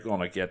rightly they're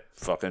gonna get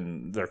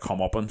fucking their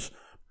comeuppance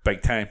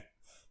big time.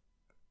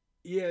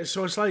 Yeah,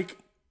 so it's like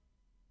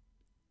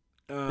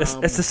it's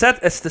to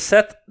set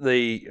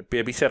the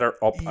babysitter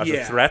up as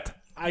a threat.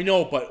 I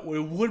know, but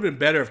it would have been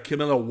better if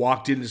Camilla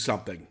walked into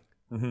something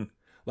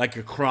like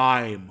a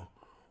crime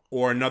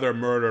or another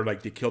murder,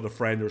 like they killed a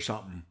friend or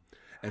something,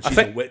 and she's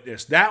a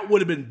witness. That would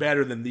have been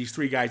better than these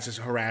three guys just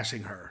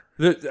harassing her.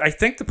 I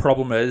think the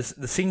problem is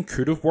the scene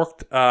could have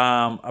worked,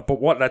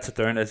 but what lets it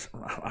down is,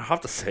 I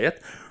have to say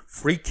it,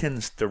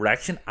 Friedkin's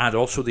direction and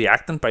also the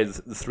acting by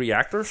the three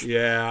actors.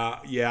 Yeah.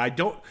 I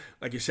don't,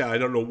 like you said, I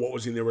don't know what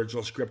was in the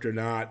original script or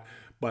not,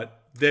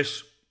 but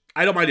this,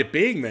 I don't mind it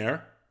being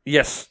there.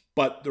 Yes.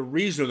 But the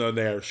reason they're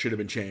there should have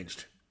been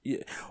changed.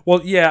 Yeah.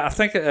 Well, yeah, I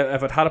think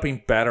if it had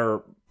been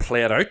better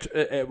played out,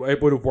 it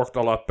would have worked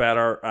a lot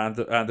better, and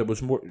it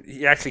was more.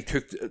 He actually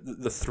took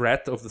the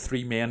threat of the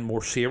three men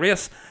more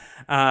serious,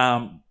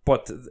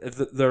 but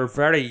they're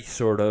very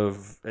sort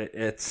of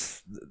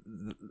it's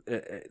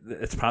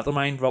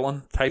pantomime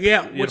villain type.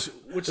 Yeah, which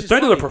is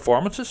down to the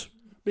performances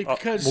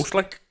because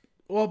mostly.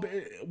 Well,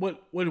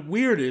 what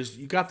weird is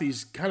you got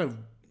these kind of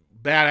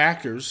bad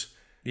actors.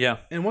 Yeah.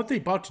 And what they're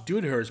about to do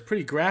to her is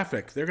pretty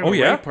graphic. They're going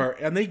to rape her,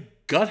 and they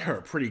gut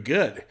her pretty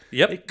good.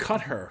 Yep. They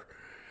cut her.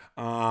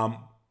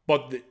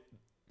 But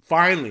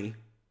finally,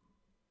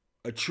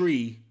 a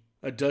tree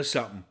does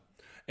something.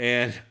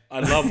 And I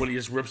love when he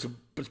just rips a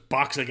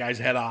box of the guy's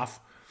head off.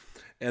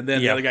 And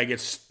then the other guy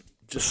gets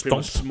just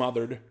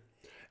smothered.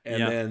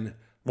 And then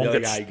the other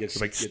guy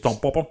gets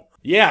stomp up him.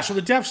 Yeah, so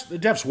the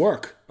deaths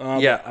work.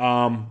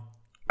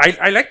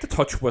 I like the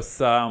touch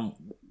with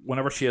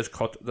whenever she is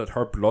cut, that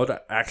her blood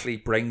actually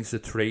brings the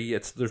tree.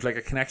 There's like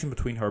a connection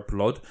between her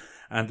blood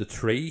and the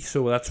tree,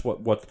 so that's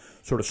what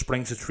sort of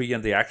springs the tree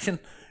into action.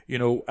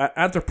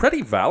 And they're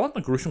pretty violent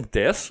and gruesome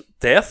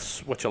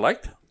deaths, which I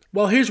liked.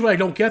 Well, here's what I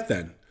don't get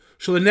then.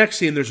 So the next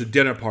scene, there's a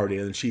dinner party,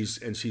 and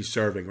she's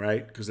serving,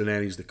 right? Because the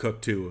nanny's the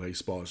cook too, I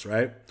suppose,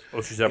 right?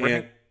 Oh, she's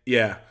everything.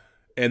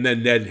 And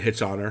then Ned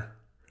hits on her.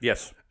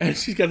 Yes. And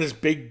she's got this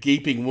big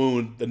gaping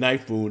wound, the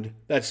knife wound.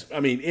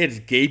 It's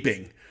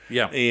gaping.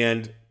 Yeah.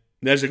 And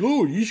Ned's like,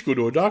 "Oh, you should go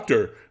to a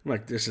doctor." I'm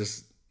like,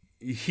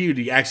 he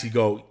would actually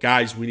go,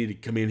 "Guys, we need to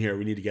come in here.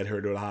 We need to get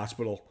her to the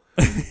hospital."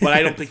 But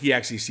I don't think he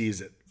actually sees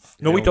it.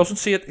 No, he doesn't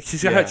see it. She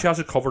has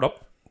it covered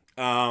up.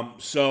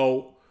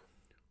 So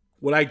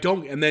what I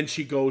don't, and then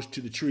she goes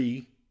to the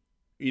tree.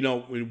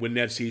 When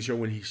Ned sees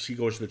her, she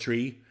goes to the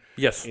tree.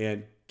 Yes.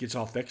 And gets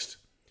all fixed.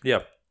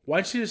 Yeah.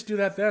 Why'd she just do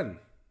that then?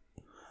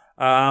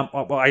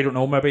 Well, I don't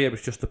know. Maybe it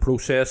was just the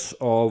process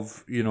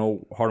of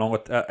how long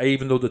it.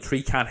 Even though the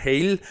tree can't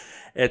heal,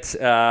 it's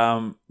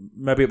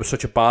maybe it was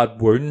such a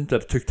bad wound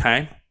that it took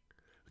time.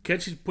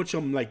 Can't she put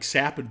some like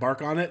sap and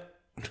bark on it?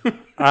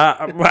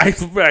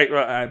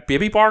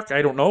 Baby bark.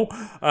 I don't know.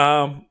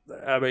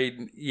 I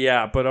mean,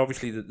 yeah, but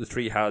obviously the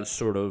tree has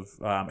sort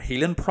of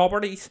healing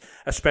properties,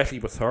 especially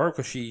with her,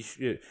 because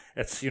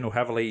it's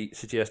heavily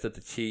suggested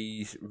that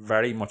she's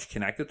very much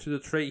connected to the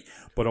tree,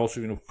 but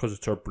also because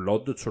it's her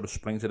blood that sort of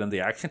springs it into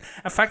action.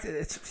 In fact,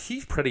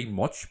 she's pretty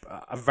much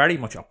very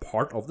much a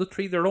part of the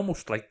tree. They're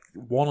almost like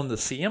one and the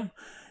same.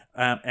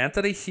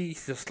 Entity.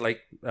 She's just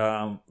like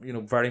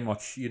very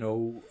much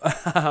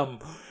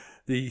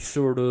the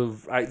sort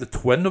of the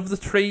twin of the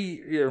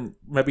tree,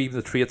 maybe even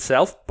the tree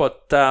itself.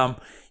 But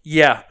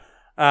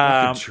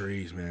fucking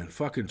trees, man,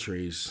 fucking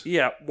trees.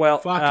 Yeah, well,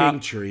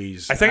 fucking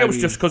trees. I think it was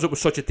just because it was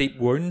such a deep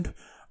wound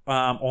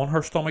on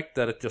her stomach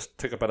that it just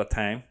took a bit of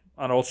time,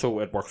 and also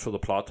it works for the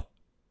plot.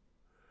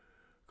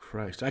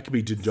 Christ, I could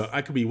be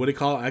what do you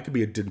call it? I could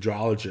be a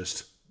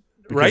dendrologist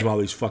because of all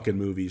these fucking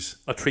movies.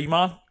 A tree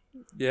man.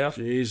 Yeah.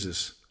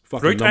 Jesus.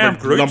 Fucking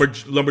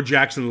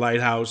lumberjacks in the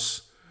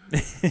lighthouse.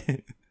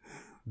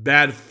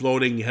 Bad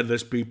floating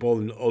headless people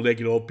and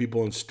naked old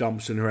people in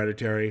stumps in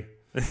Hereditary.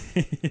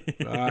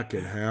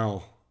 Fucking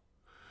hell.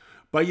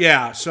 But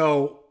yeah,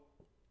 so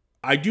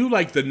I do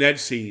like the Ned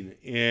scene,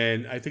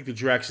 and I think the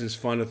direction's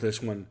fun with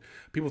this one.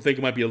 People think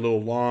it might be a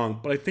little long,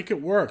 but I think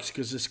it works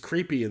because it's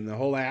creepy and the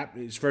whole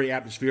it's very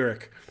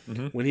atmospheric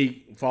when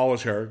he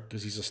follows her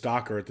because he's a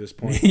stalker at this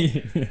point.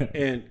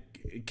 And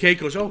Kate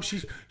goes, "Oh,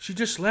 she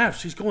just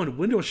left. She's going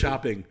window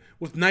shopping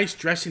with nice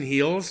dressing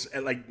heels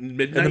at like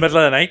midnight in the middle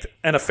of the night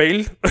in a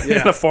field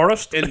in a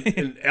forest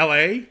in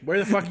L.A. Where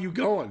the fuck are you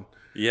going?"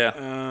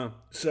 Yeah.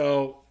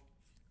 So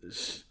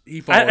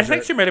he follows. I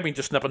think she might have been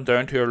just nipping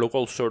down to her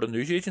local sort of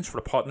news agents for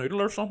a pot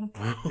noodle or something.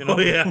 Oh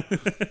yeah,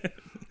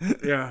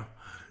 yeah.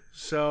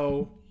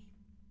 So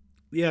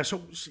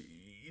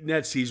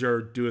Ned sees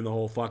her doing the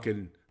whole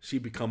fucking. She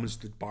becomes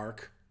the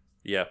bark.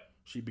 Yeah.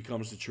 She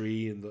becomes the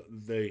tree, and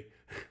the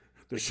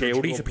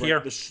coyotes appear.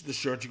 The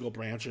surgical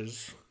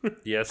branches.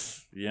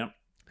 Yes, yeah.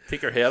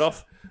 Take her head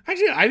off.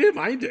 Actually, I didn't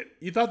mind it.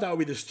 You thought that would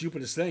be the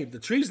stupidest thing. The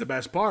tree's the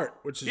best part,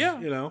 which is,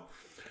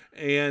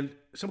 and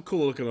some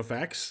cool looking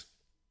effects.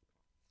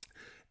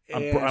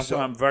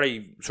 And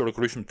very sort of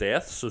gruesome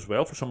deaths as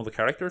well for some of the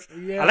characters.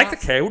 Yeah. I like the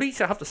coyotes,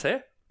 I have to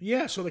say.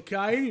 Yeah, so the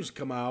coyotes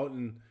come out,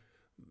 and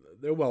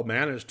they're well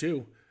managed,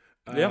 too.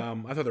 Yeah.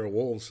 I thought they were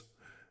wolves.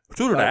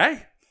 So did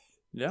I.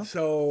 Yeah.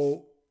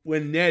 So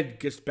when Ned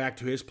gets back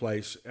to his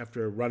place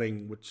after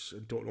running, which I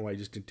don't know why he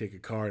just didn't take a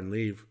car and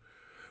leave,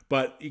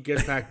 but he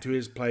gets back to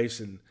his place,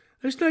 and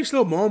there's nice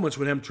little moments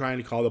with him trying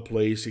to call the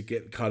police and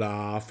getting cut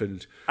off.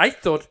 And I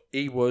thought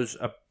he was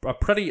a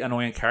pretty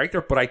annoying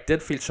character, but I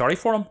did feel sorry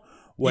for him.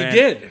 You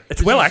did.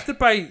 It's well acted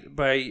by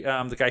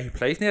the guy who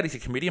plays Ned. He's a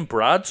comedian,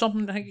 Brad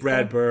something. I think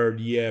Brad Bird,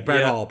 yeah,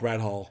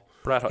 Brad Hall.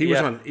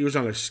 He was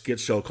on a skit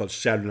show called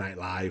Saturday Night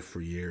Live for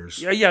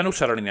years. Yeah, I know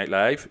Saturday Night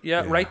Live.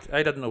 Yeah, right.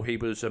 I didn't know he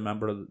was a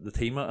member of the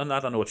team, and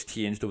I don't know it's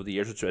changed over the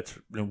years. It's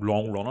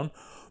long running,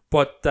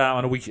 but I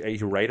know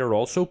he's a writer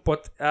also.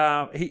 But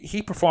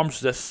he performs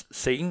this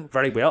scene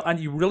very well, and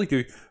you really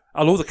do.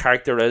 Although the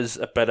character is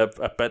a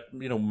bit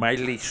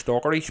mildly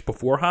stalkerish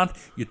beforehand,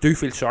 you do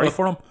feel sorry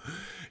for him.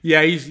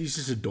 Yeah, he's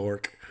just a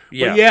dork.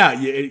 Yeah, but yeah.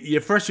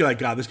 You first you're like,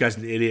 God, this guy's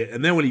an idiot,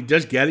 and then when he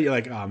does get it, you're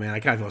like, oh man, I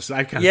kind of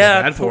feel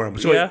bad for him.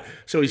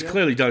 So he's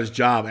clearly done his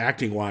job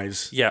acting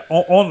wise. Yeah,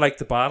 unlike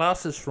the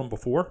badasses from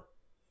before.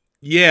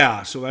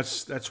 Yeah, so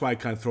that's why it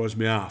kind of throws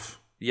me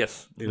off.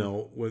 Yes,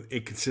 with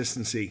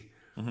inconsistency.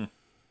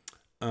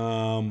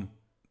 Mm-hmm.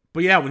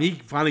 But yeah, when he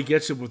finally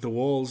gets it with the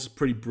wolves,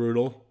 pretty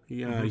brutal.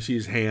 You see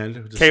his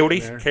hand.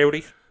 Coyotes.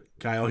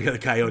 The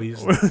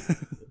coyotes.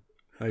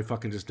 They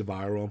fucking just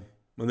devour them.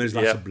 And there's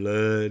lots of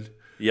blood.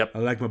 Yep. I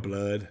like my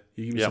blood.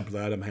 You give me some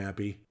blood, I'm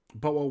happy.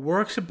 But what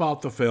works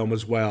about the film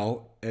as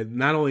well, and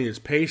not only its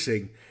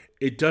pacing,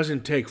 it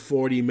doesn't take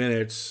 40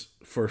 minutes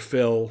for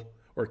Phil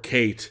or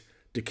Kate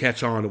to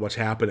catch on to what's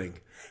happening.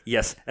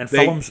 Yes, and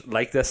films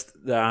like this,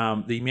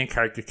 the main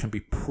character can be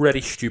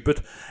pretty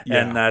stupid,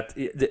 and that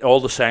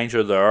all the signs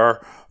are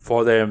there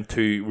for them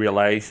to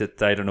realise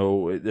that, I don't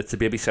know, it's a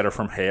babysitter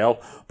from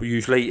hell. But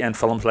usually in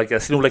films like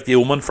this, like The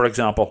Omen, for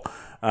example,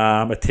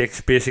 it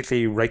takes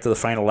basically right to the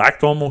final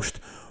act almost.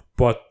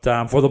 But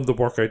for them to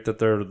work out that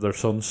their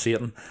son's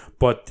Satan.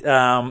 But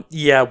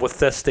with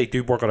this, they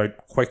do work it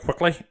out quite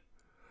quickly.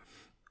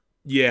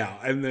 Yeah,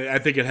 and I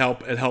think it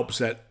helps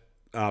that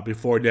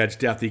before Ned's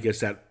death, he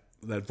gets that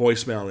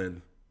voicemail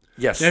in.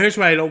 Yes. Now here's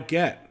what I don't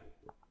get.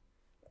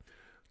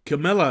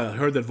 Camilla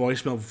heard that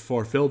voicemail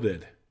before Phil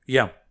did.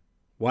 Yeah.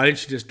 Why didn't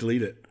she just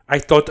delete it? I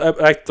thought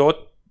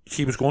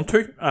she was going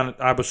to, and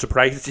I was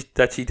surprised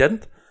that she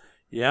didn't.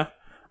 Yeah.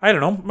 I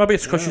don't know. Maybe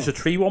it's because she's a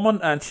tree woman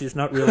and she's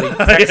not really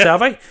tech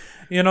savvy.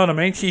 You know what I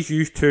mean? She's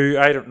used to,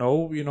 I don't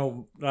know,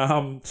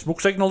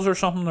 smoke signals or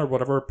something, or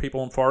whatever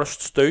people in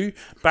forests do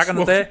back in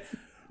the day.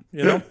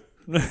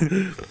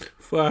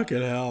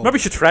 Fucking hell. Maybe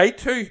she tried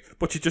to,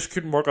 but she just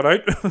couldn't work it out.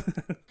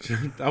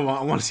 I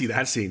want to see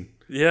that scene.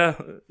 Yeah,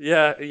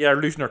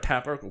 losing her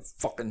temper. Go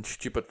fucking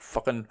stupid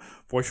fucking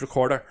voice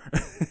recorder.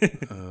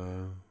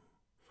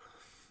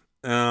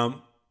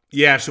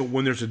 Yeah, so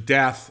when there's a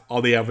death,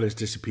 all the evidence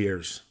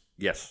disappears.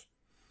 Yes.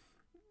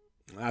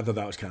 I thought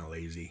that was kind of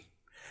lazy.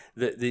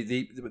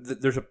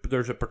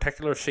 There's a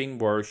particular scene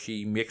where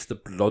she makes the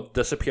blood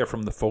disappear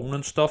from the phone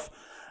and stuff,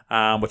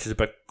 which is a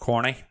bit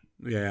corny.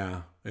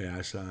 Yeah,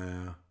 I saw.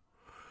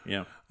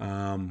 Yeah.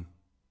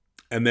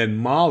 And then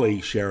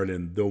Molly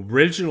Sheridan,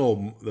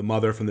 the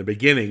mother from the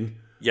beginning,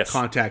 Yes.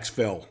 contacts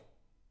Phil.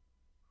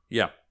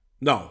 Yeah.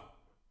 No,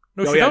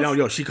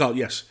 she called,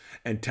 yes,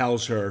 and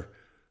tells her,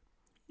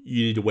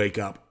 you need to wake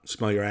up,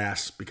 smell your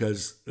ass,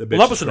 because the bitch Well,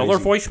 that was is another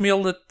crazy.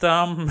 voicemail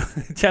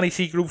that Jenny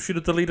Seagrove should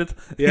have deleted.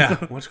 Yeah,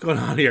 what's going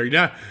on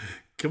here?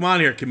 Come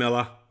on here,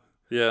 Camilla.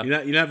 Yeah.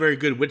 You're not very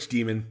good, witch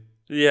demon.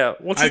 Yeah.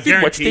 Well, I she's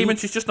good witch guarantee you- demon.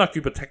 She's just not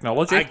good with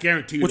technology. I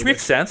guarantee you Which the makes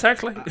witch- sense,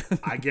 actually.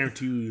 I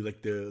guarantee you,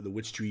 like the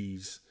witch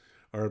trees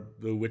or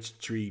the witch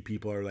tree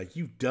people are like,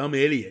 you dumb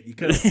idiot! You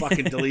could have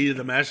fucking deleted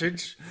the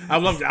message.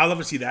 I'd love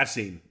to see that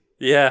scene.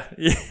 Yeah.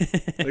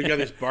 Like, you got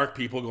this bark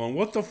people going,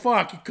 what the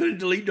fuck? You couldn't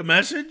delete the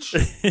message?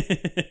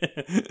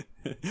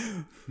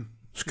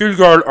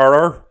 Schoolgirl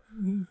error.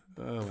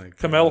 Oh my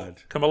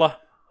god. Camilla.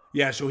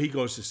 Yeah, so he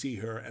goes to see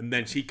her, and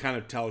then she kind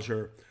of tells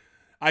her.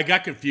 I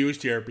got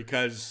confused here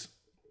because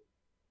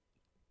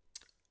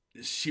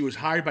she was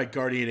hired by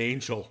Guardian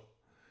Angel,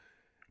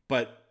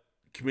 but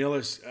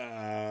Camilla's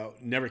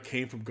never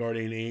came from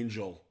Guardian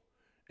Angel,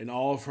 and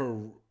all of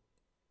her.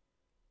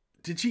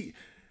 Did she?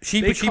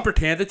 She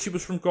pretended she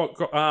was from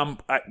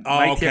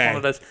my take on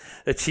it is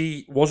that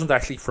she wasn't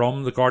actually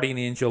from the Guardian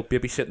Angel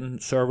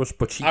babysitting service,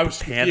 but she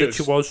pretended confused.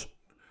 she was.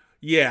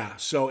 Yeah.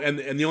 So and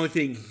the only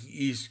thing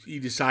he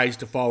decides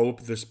to follow up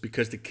with this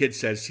because the kid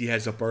says she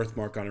has a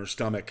birthmark on her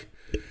stomach,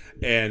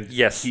 and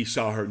Yes. he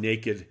saw her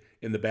naked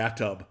in the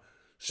bathtub.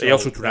 So They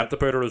also dreamt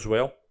about her as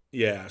well.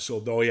 Yeah. So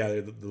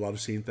the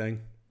love scene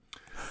thing.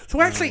 So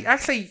actually,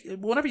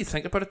 whenever you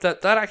think about it,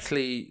 that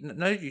actually,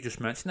 now that you just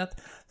mention it,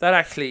 that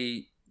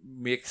actually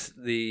makes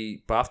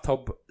the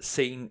bathtub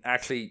scene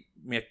actually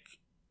make,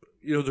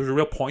 there's a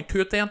real point to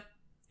it then.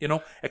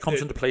 It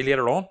comes into play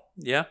later on.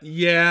 Yeah.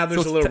 Yeah,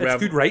 there's So a little it's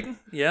good writing.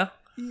 Yeah.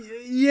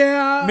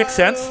 Yeah. Makes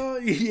sense.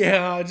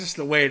 Yeah, just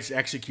the way it's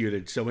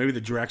executed. So maybe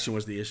the direction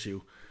was the issue.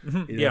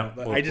 Yeah.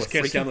 I just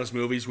can't Friedkin. stand those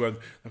movies where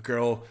a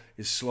girl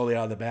is slowly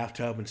out of the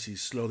bathtub and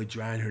she's slowly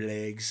drying her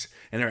legs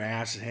and her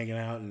ass is hanging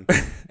out and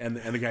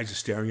the guy's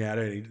just staring at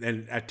her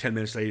and at 10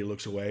 minutes later he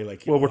looks away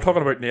like. Well, we're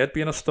talking about Ned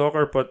being a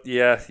stalker, but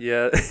yeah.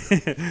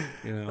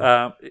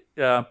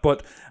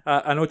 But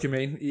I know what you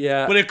mean.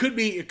 Yeah. But it could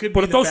be.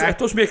 But it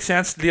does make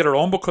sense later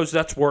on because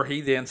that's where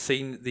he then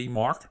seen the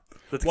mark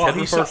that the kid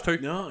refers to.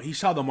 No, he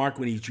saw the mark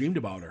when he dreamed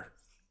about her.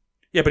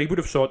 Yeah, but he would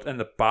have saw it in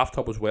the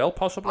bathtub as well,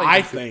 possibly.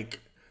 I think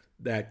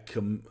that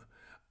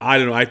I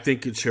don't know. I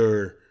think it's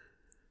her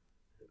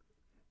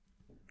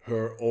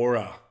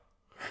aura,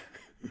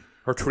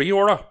 her tree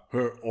aura.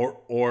 her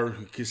or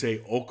you could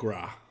say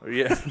okra.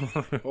 Yeah.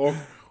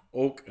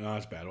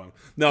 That's a bad one.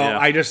 No, Yeah.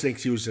 I just think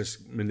she was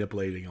just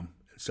manipulating him.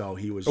 So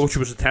he was She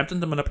was attempting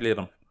to manipulate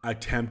him.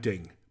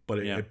 attempting, but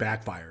it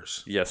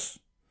backfires. Yes.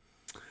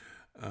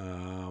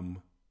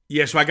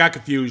 Yeah, so I got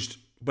confused,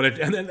 but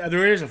and then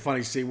there is a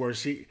funny scene where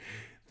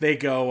they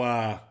go.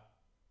 I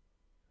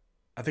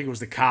think it was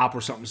the cop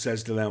or something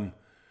says to them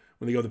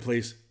when they go to the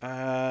police.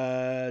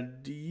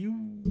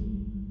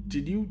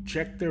 Did you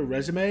check their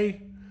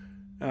resume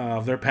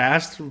of their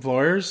past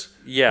employers?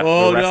 Yeah.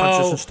 Oh the references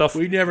no, and stuff.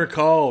 we never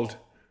called.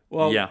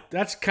 Well, Yeah.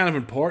 that's kind of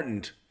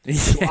important.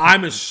 So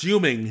I'm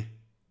assuming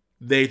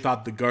they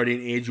thought the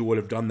Guardian Angel would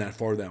have done that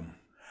for them.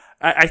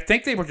 I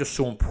think they were just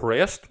so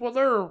impressed with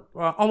her,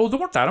 although they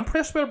weren't that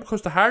impressed with her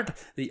because they hired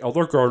the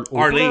other girl,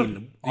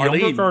 Arlene. the younger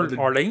Arlene, girl, the-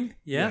 Arlene.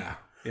 Yeah.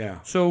 Yeah.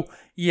 So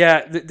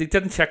yeah, they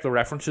didn't check the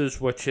references,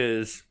 which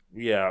is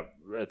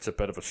it's a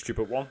bit of a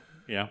stupid one.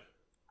 Yeah.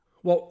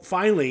 Well,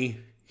 finally,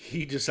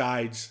 he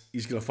decides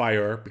he's going to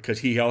fire her because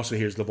he also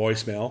hears the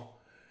voicemail.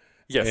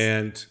 Yes.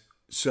 And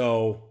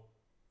so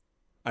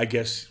I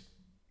guess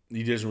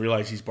he doesn't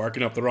realize he's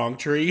barking up the wrong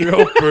tree.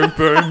 boom,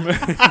 boom.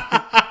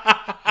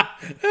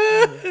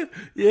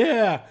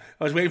 Yeah.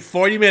 I was waiting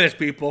 40 minutes,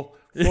 people.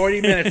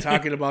 40 minutes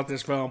talking about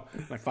this film.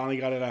 And I finally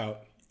got it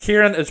out.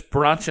 Ciaran is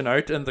branching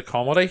out in the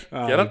comedy.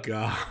 Oh, Get it?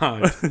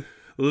 God.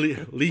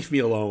 Leave me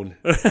alone.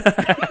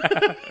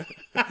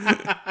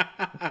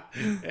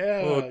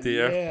 Oh,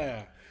 dear.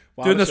 Yeah.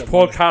 Wow, Doing this that's a-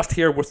 podcast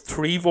here with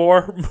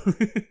Trevor.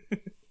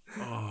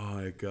 Oh,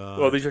 my God.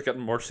 Oh, these are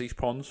getting worse, these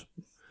puns.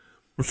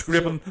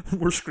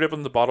 We're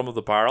scraping the bottom of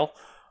the barrel.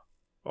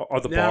 Or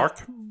the Now,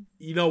 bark.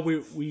 You know,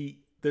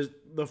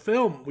 the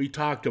film we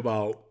talked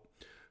about,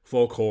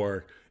 folk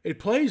horror, it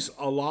plays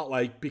a lot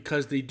like,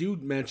 because they do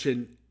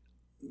mention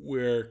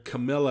where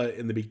Camilla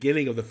in the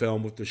beginning of the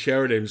film with the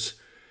Sheridans,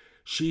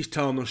 she's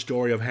telling the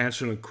story of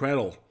Hansel and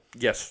Gretel.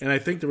 Yes. And I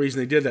think the reason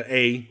they did that,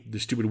 the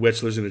stupid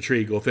witch lives in a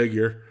tree, go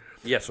figure.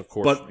 Yes, of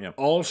course. But yeah.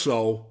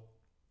 also,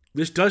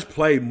 this does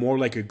play more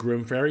like a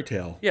grim fairy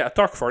tale. Yeah, a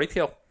dark fairy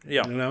tale.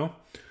 Yeah. You know?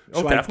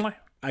 Oh, So definitely.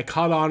 I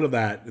caught on to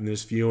that in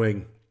this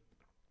viewing.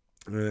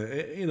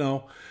 You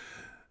know,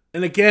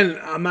 and again,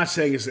 I'm not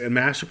saying it's a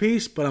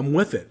masterpiece, but I'm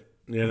with it.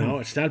 You know,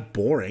 It's not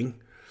boring.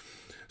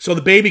 So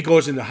the baby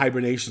goes into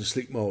hibernation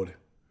sleep mode,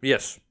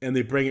 Yes. and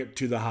they bring it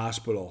to the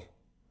hospital.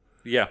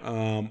 Yeah.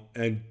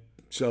 And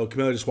so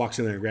Camilla just walks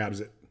in there and grabs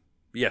it.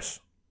 Yes.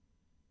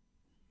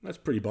 That's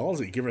pretty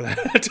ballsy. Give her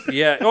that.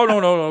 Yeah. Oh,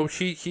 no.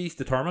 She's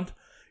determined.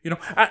 You know,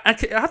 I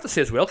have to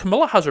say as well,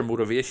 Camilla has her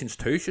motivations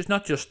too. She's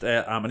not just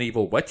an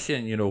evil witch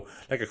and, you know,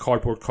 like a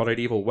cardboard cutout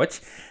evil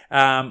witch.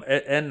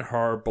 In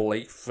her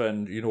belief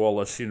and, you know, all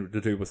this, you know,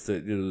 to do with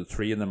the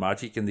tree and the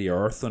magic and the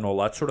earth and all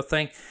that sort of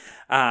thing.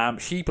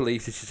 She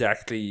believes that she's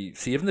actually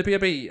saving the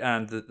baby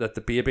and that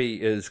the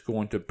baby is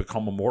going to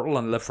become immortal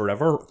and live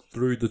forever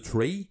through the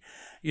tree.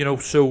 You know,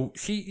 so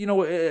she, you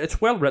know,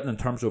 it's well written in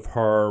terms of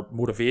her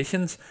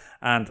motivations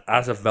and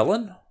as a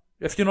villain,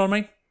 if you know what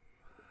I mean.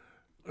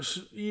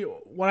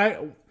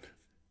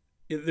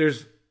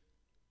 There's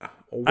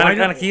and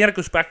again, it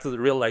goes back to the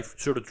real life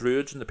sort of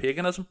druids and the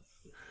paganism.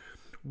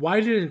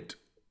 Why didn't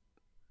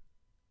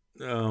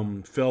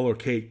Phil or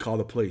Kate call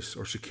the police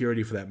or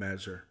security for that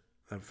matter?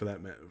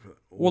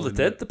 Well, they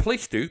did. The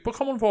police do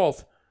become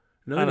involved.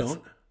 No, they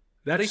don't.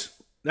 That's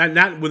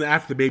not when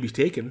after the baby's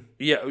taken.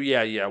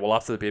 Yeah. Well,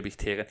 after the baby's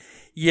taken,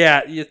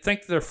 yeah, you'd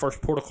think their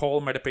first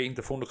protocol might have been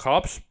to phone the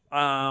cops.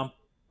 But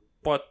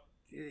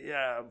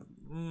yeah.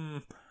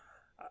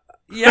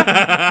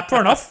 Yeah,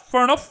 fair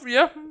enough.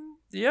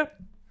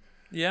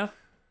 Yeah.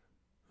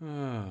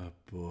 Oh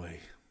boy!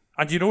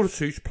 And do you notice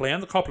who's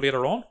playing the cop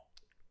later on?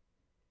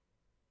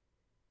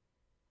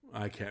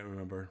 I can't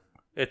remember.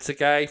 It's a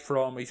guy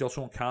he's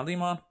also in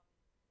Candyman.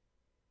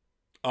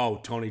 Oh,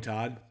 Tony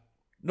Todd?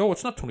 No,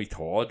 it's not Tony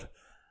Todd.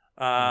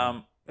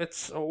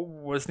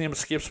 His name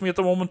escapes me at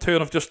the moment too,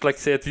 and I've just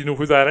said, do you know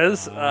who that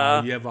is? You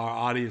have our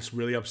audience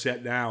really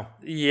upset now.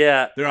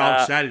 Yeah, they're all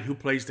excited. Who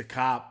plays the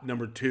cop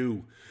number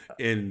 2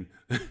 in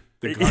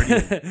The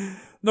Guardian?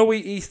 No,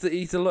 he's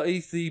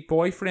the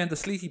boyfriend, the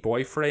sleazy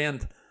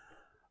boyfriend,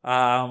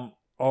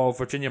 of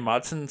Virginia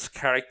Madsen's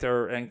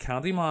character in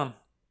Candyman.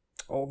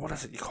 Oh, what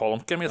is it you call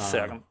him? Give me a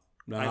second.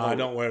 No, I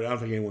don't worry. I don't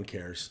think anyone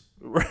cares.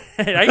 Right,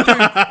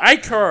 I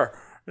care.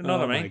 You know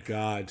what I mean? Oh my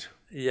god.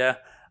 Yeah.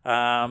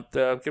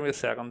 Give me a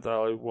second.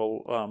 I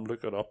will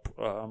look it up.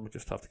 We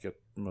just have to get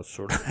my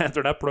sort of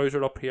internet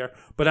browser up here.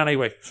 But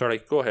anyway, sorry.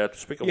 Go ahead.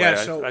 Speak away.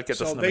 Yeah, I'll get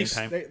this in the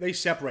meantime. They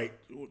separate.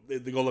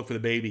 They go look for the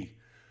baby.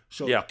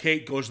 So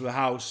Kate goes to the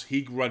house.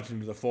 He runs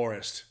into the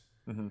forest.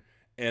 Mm-hmm.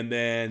 And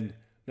then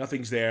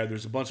nothing's there.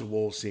 There's a bunch of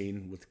wolves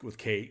seen with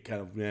Kate.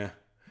 Kind of, yeah.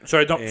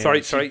 Sorry.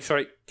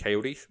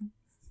 Coyotes.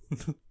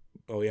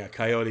 Oh, yeah.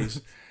 Coyotes.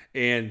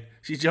 And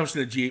she jumps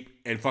in the Jeep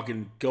and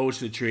fucking goes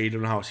to the tree.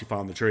 Don't know how she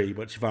found the tree,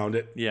 but she found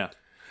it. Yeah.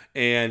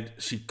 And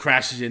she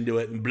crashes into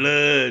it, and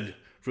blood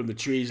from the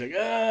tree. She's like,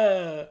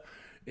 ah!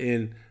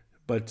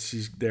 But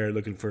she's there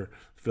looking for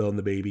Phil and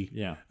the baby.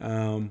 Yeah.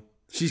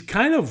 She's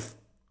kind of...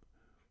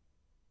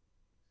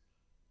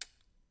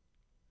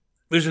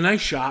 There's a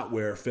nice shot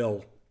where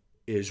Phil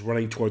is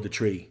running toward the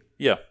tree.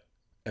 Yeah.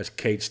 As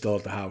Kate's still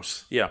at the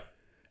house. Yeah.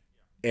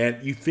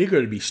 And you figure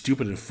it'd be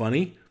stupid and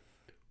funny,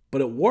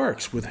 but it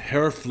works with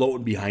her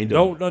floating behind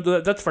him. No,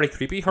 that's very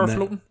creepy,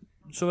 floating.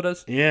 So it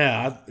is.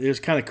 Yeah, it's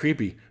kind of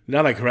creepy.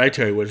 Not like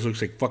Hereditary, which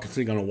looks like fucking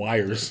sitting on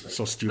wires.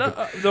 So stupid.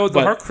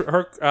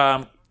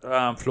 Her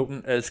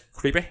floating is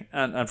creepy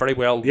and very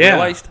well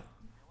realized.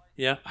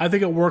 Yeah, I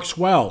think it works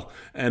well,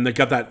 and they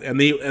got that, and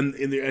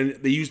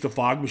they use the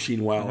fog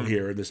machine well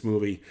here in this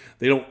movie.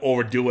 They don't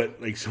overdo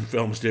it like some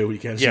films do. You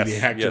can't see the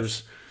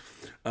actors.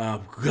 Yes.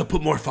 Gotta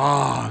put more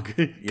fog.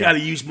 Gotta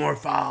use more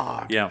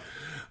fog. Yeah.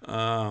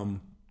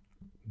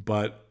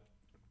 But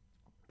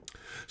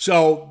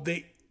so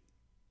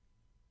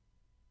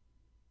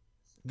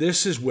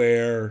this is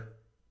where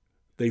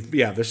they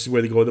go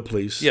to the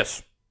police.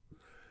 Yes.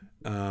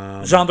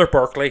 Xander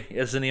Berkeley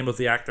is the name of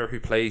the actor who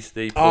plays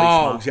the policeman.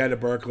 Oh, Xander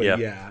Berkeley.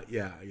 Yeah.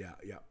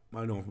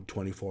 I know him from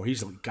 24.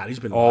 He's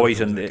been. Oh, he's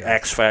in the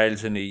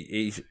X-Files and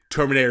he's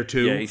Terminator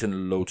 2. Yeah, he's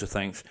in loads of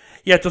things.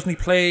 Yeah, doesn't he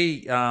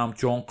play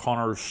John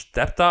Connor's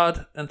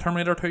stepdad in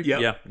Terminator 2?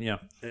 Yep. Yeah.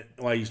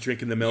 While he's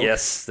drinking the milk.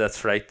 Yes,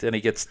 that's right. And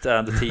he gets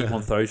the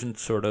T-1000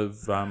 sort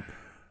of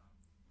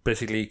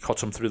basically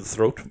cuts him through the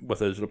throat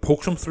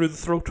pokes him through the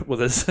throat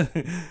with his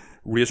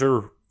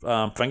razor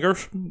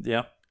fingers.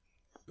 Yeah.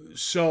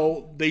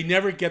 So they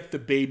never get the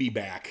baby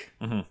back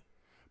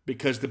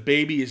because the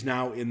baby is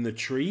now in the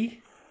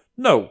tree.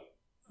 No.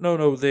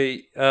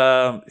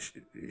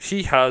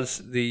 She has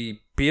the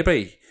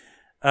baby.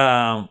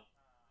 No.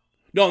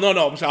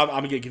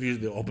 I'm getting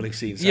confused with the opening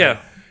scene. Sorry.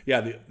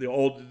 Yeah. The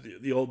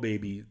old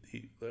baby,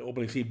 the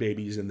opening scene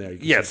baby is in there.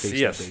 Yes.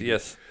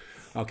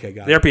 Okay,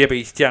 got it. Their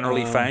baby's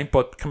generally fine,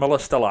 but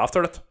Camilla's still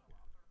after it.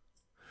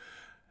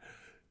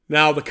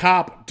 Now, the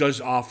cop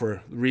does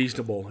offer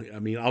reasonable. I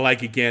mean,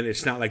 again,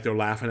 it's not like they're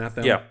laughing at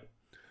them. Yeah.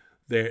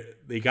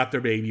 They got their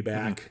baby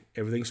back.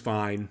 Everything's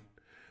fine.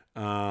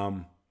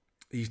 So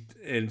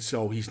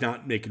he's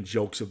not making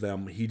jokes of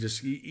them. He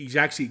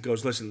actually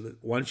goes, listen,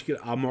 once you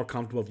I'm more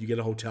comfortable if you get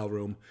a hotel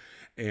room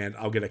and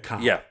I'll get a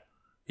cop. Yeah.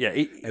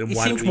 He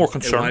seems more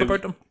concerned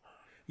about them.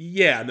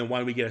 Yeah, and then why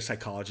don't we get a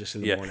psychologist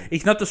in the morning?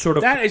 He's not the sort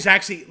of... That is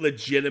actually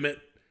legitimate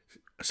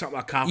something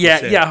a cop Yeah,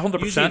 would say. yeah,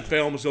 100%. Usually in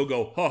films, they'll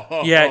go, ha,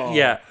 ha, Yeah, ha.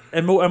 yeah.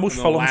 In most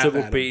they'll films, laugh it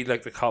would at be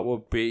like the cop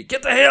would be,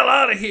 "Get the hell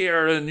out of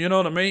here," and you know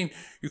what I mean?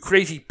 "You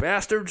crazy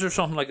bastards," or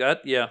something like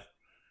that. Yeah,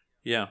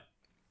 yeah,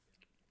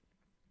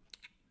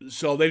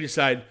 So they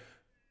decide,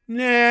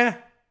 nah,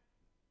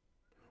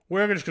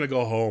 we're just going to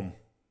go home.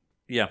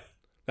 yeah.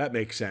 That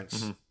makes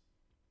sense.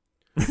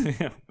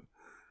 Yeah.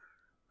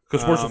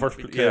 Because where's the first?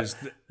 Because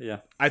Yeah.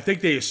 I think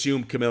they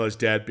assume Camilla's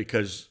dead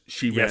because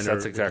she ran Yes, her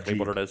that's exactly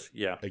what Jeep it is.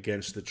 Yeah.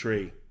 against the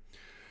tree.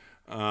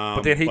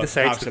 But then he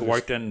decides to Cops go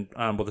out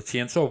and with a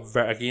chainsaw.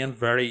 Again,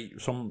 very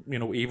some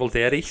Evil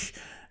Dead-ish.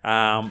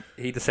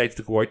 He decides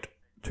to go out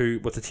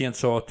with the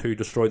chainsaw to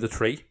destroy the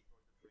tree.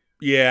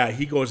 Yeah,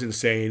 he goes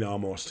insane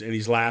almost, and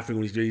he's laughing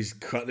when he's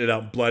cutting it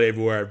up, blood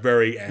everywhere.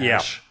 Very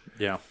Ash.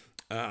 Yeah.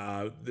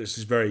 This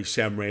is very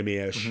Sam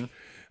Raimi-ish.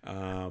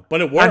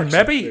 But it works.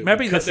 And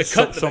maybe this is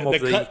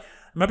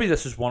maybe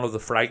this is one of the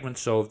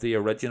fragments of the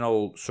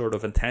original sort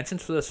of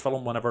intentions for this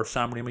film whenever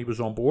Sam Raimi was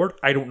on board.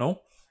 I don't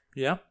know.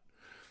 Yeah.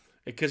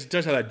 Because it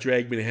does have that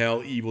Drag Me to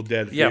Hell, Evil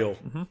Dead feel.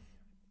 Mm-hmm.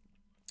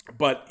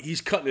 But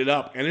he's cutting it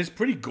up, and it's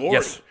pretty gory.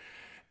 Yes.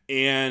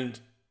 And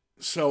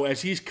so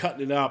as he's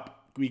cutting it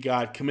up, we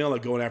got Camilla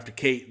going after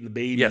Kate and the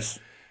baby. Yes.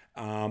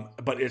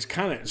 But it's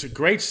a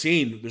great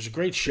scene. There's a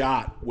great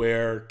shot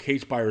where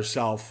Kate's by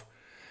herself,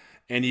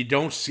 and you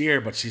don't see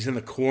her, but she's in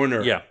the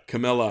corner,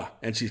 Camilla,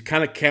 and she's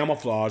kind of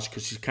camouflaged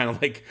because she's kind of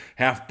like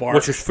half bark.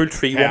 Which is full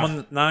tree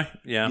woman now.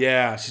 Yeah.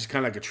 Yeah, she's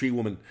kind of like a tree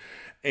woman.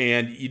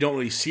 And you don't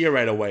really see her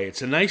right away.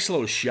 It's a nice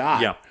little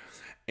shot. Yeah.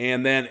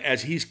 And then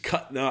as he's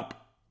cutting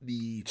up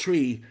the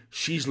tree,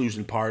 she's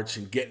losing parts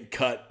and getting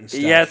cut and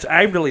stuff. Yeah,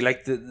 I really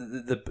like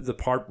the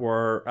part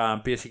where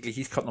basically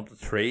he's cutting up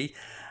the tree,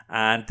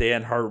 and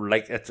then her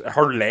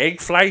leg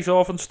flies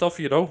off and stuff.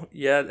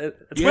 Yeah,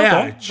 it's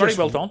well done, very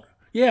well done.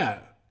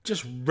 Yeah,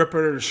 just rip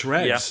her to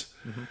shreds.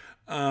 Yeah.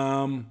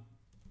 Mm-hmm.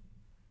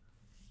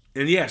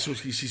 And yeah, so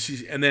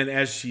she's and then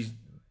as she's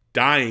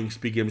dying, she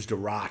begins to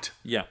rot.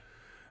 Yeah.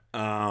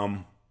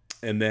 And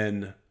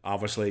then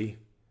obviously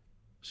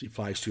she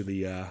flies through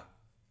the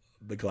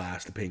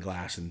glass, the pane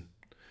glass, and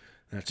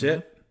that's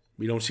it.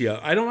 We don't see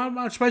I'm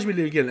not surprised we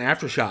didn't get an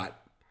after shot.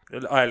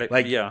 Like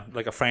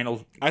a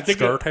final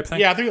scare type thing.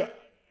 Yeah, I think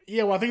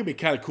it'd be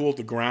kind of cool if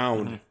the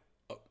ground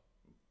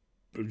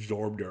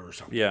absorbed her or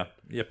something. Yeah,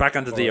 back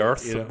into the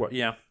earth.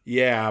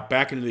 Yeah,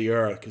 back into the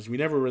earth, because we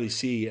never really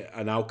see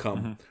an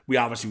outcome.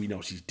 Mm-hmm. We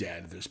know she's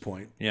dead at this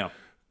point. Yeah,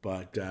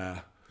 but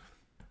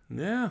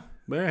yeah,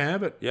 there I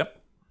have it.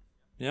 Yep.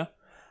 Yeah.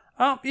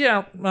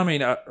 Yeah. I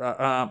mean,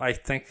 I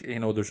think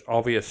there's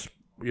obvious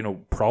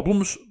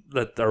problems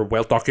that are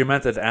well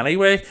documented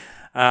anyway.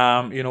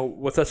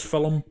 With this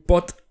film,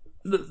 but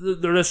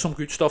there is some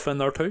good stuff in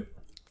there too.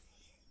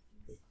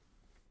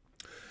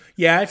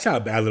 Yeah, it's not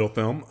a bad little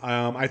film.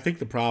 I think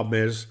the problem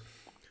is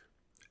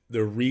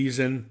the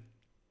reason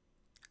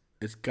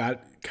it's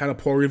got kind of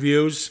poor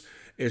reviews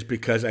is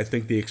because I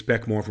think they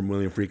expect more from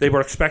William Friedkin. They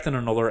were expecting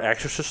another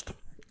Exorcist.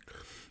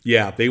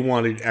 Yeah, they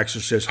wanted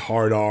Exorcist,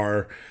 hard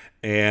R,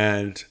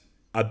 and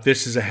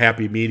this is a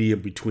happy medium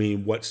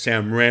between what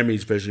Sam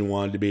Raimi's vision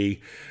wanted to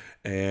be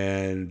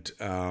and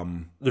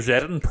there's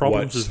editing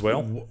problems as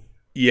well.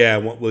 Yeah,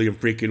 what William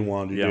Friedkin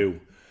wanted to do.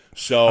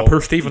 So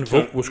poor Stephen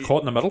Vogt was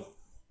caught in the middle.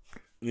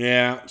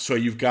 Yeah, so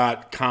you've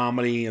got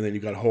comedy and then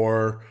you've got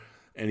horror,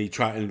 and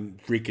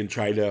Friedkin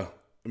tried to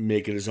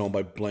make it his own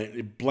by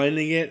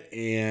blending it,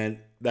 and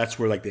that's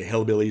where like the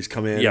hillbillies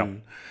come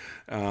in,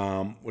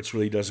 which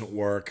really doesn't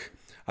work.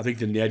 I think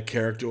the Ned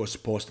character was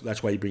supposed to.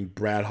 That's why you bring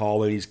Brad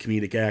Hall in. He's a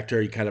comedic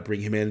actor. You kind of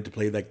bring him in to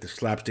play like the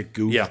slapstick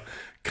goof. Yeah,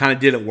 kind of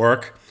didn't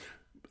work,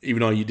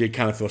 even though you did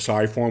kind of feel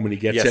sorry for him when he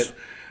gets it.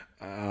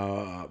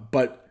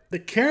 But the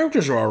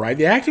characters are all right.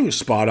 The acting was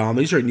spot on.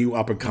 These are new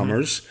up and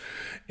comers,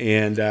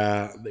 and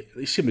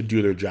they seem to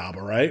do their job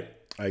all right.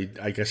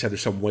 Like I said,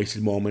 there's some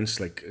wasted moments.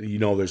 Like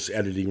there's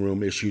editing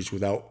room issues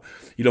without.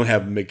 You don't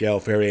have Miguel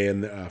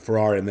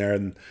Ferrer in there,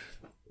 and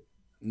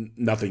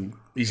nothing.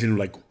 He's in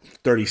like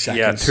 30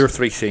 seconds. Yeah, 2 or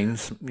 3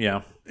 scenes.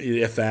 Yeah,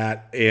 if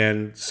that.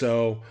 And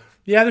so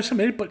there's some.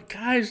 But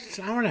guys, it's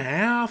an hour and a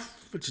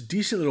half. It's a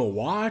decent little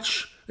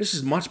watch. This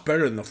is much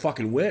better than the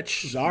fucking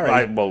Witch. Sorry.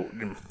 I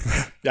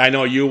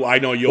know you.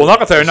 Well, not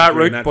that they're not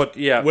rude, but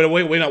yeah.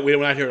 We're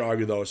not here to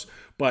argue those.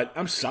 But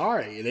I'm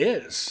sorry, it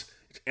is.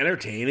 It's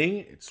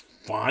entertaining. It's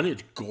fun.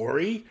 It's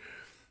gory.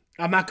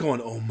 I'm not going,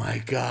 oh my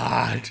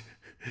God,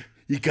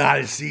 you got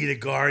to see The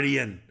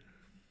Guardian.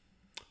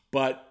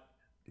 But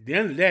at the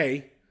end of the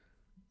day,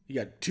 you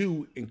got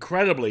 2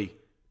 incredibly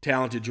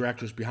talented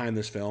directors behind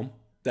this film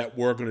that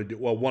were going to do.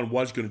 Well, one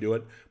was going to do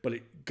it, but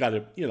it got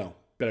a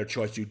better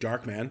choice to do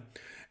Darkman.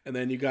 And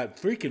then you got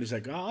Friedkin who's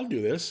like, I'll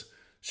do this.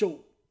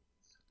 So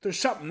there's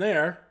something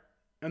there,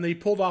 and they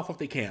pulled off what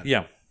they can.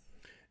 Yeah.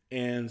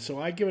 And so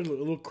I give it a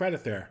little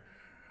credit there.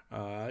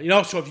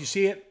 So if you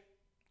see it,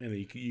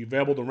 and you're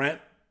available to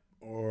rent,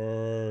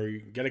 or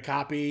you can get a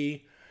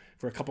copy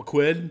for a couple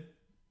quid,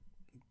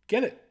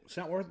 get it.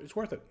 It's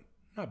worth it.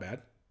 Not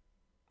bad.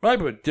 I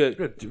would,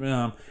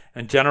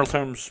 in general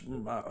terms,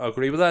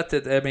 agree with that.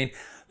 I mean,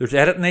 there's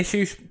editing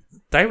issues,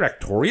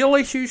 directorial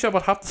issues, I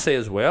would have to say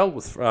as well,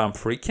 with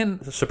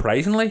Friedkin,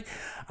 surprisingly.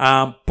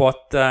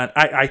 But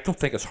I don't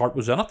think his heart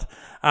was in it.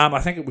 I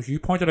think it was you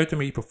pointed out to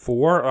me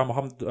before, I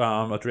haven't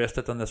addressed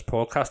it in this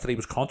podcast, that he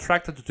was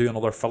contracted to do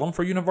another film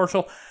for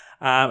Universal.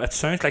 It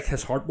sounds like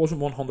his heart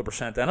wasn't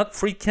 100% in it,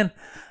 Friedkin.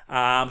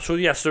 So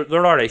yes,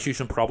 there are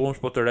issues and problems,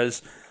 but there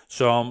is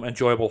some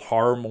enjoyable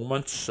horror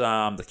moments,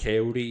 the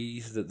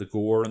coyotes, the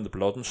gore and the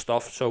blood and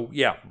stuff. So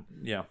yeah.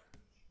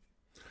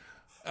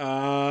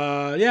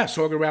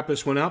 So we're gonna wrap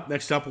this one up.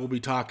 Next up, we'll be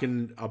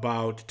talking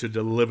about To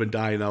Live and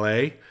Die in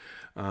L.A.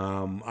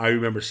 I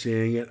remember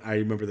seeing it. I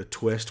remember the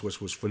twist was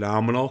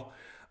phenomenal.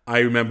 I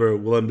remember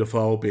Willem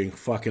Dafoe being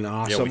fucking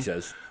awesome. Yeah, he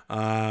says.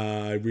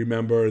 I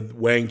remember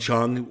Wang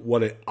Chung.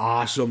 What an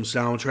awesome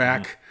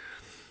soundtrack.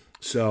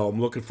 So I'm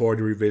looking forward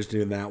to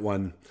revisiting that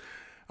one.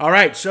 All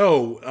right,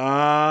 so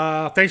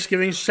thanks for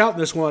giving us a shout in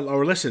this one,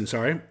 or listen,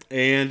 sorry.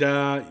 And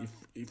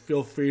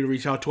feel free to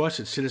reach out to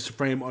us at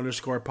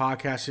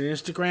CitizenFrame_podcast on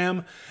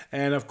Instagram,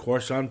 and of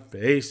course on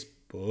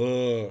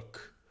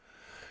Facebook.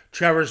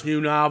 Trevor's new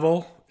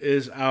novel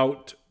is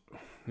out.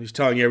 He's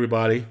telling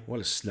everybody. What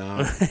a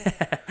snob.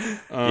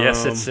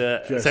 Yes, it's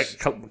a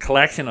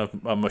collection of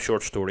my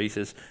short stories.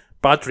 It's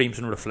Bad Dreams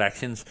and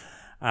Reflections,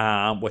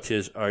 which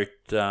is out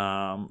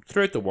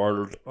throughout the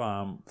world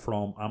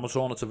from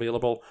Amazon. It's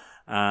available,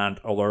 and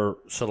other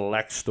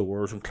select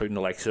stores, including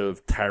the likes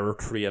of Terror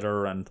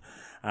Trader, and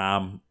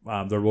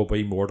there will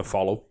be more to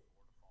follow.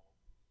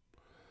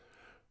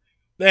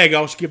 There you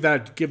go. Just give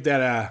that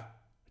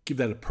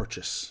a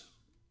purchase.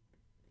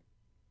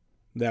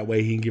 That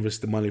way he can give us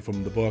the money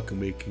from the book,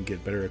 and we can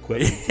get better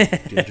equipment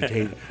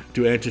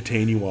to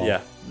entertain you all.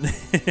 Yeah.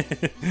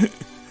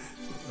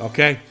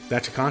 Okay,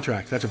 that's a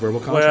contract. That's a verbal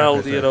contract. Well,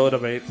 right do there. you know what I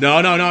mean?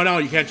 No.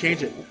 You can't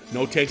change it.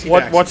 No takesy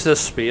backsies. What's this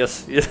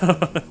space? You know.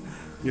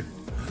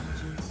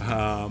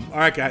 All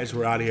right, guys,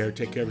 we're out of here.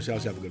 Take care of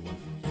yourselves. Have a good one.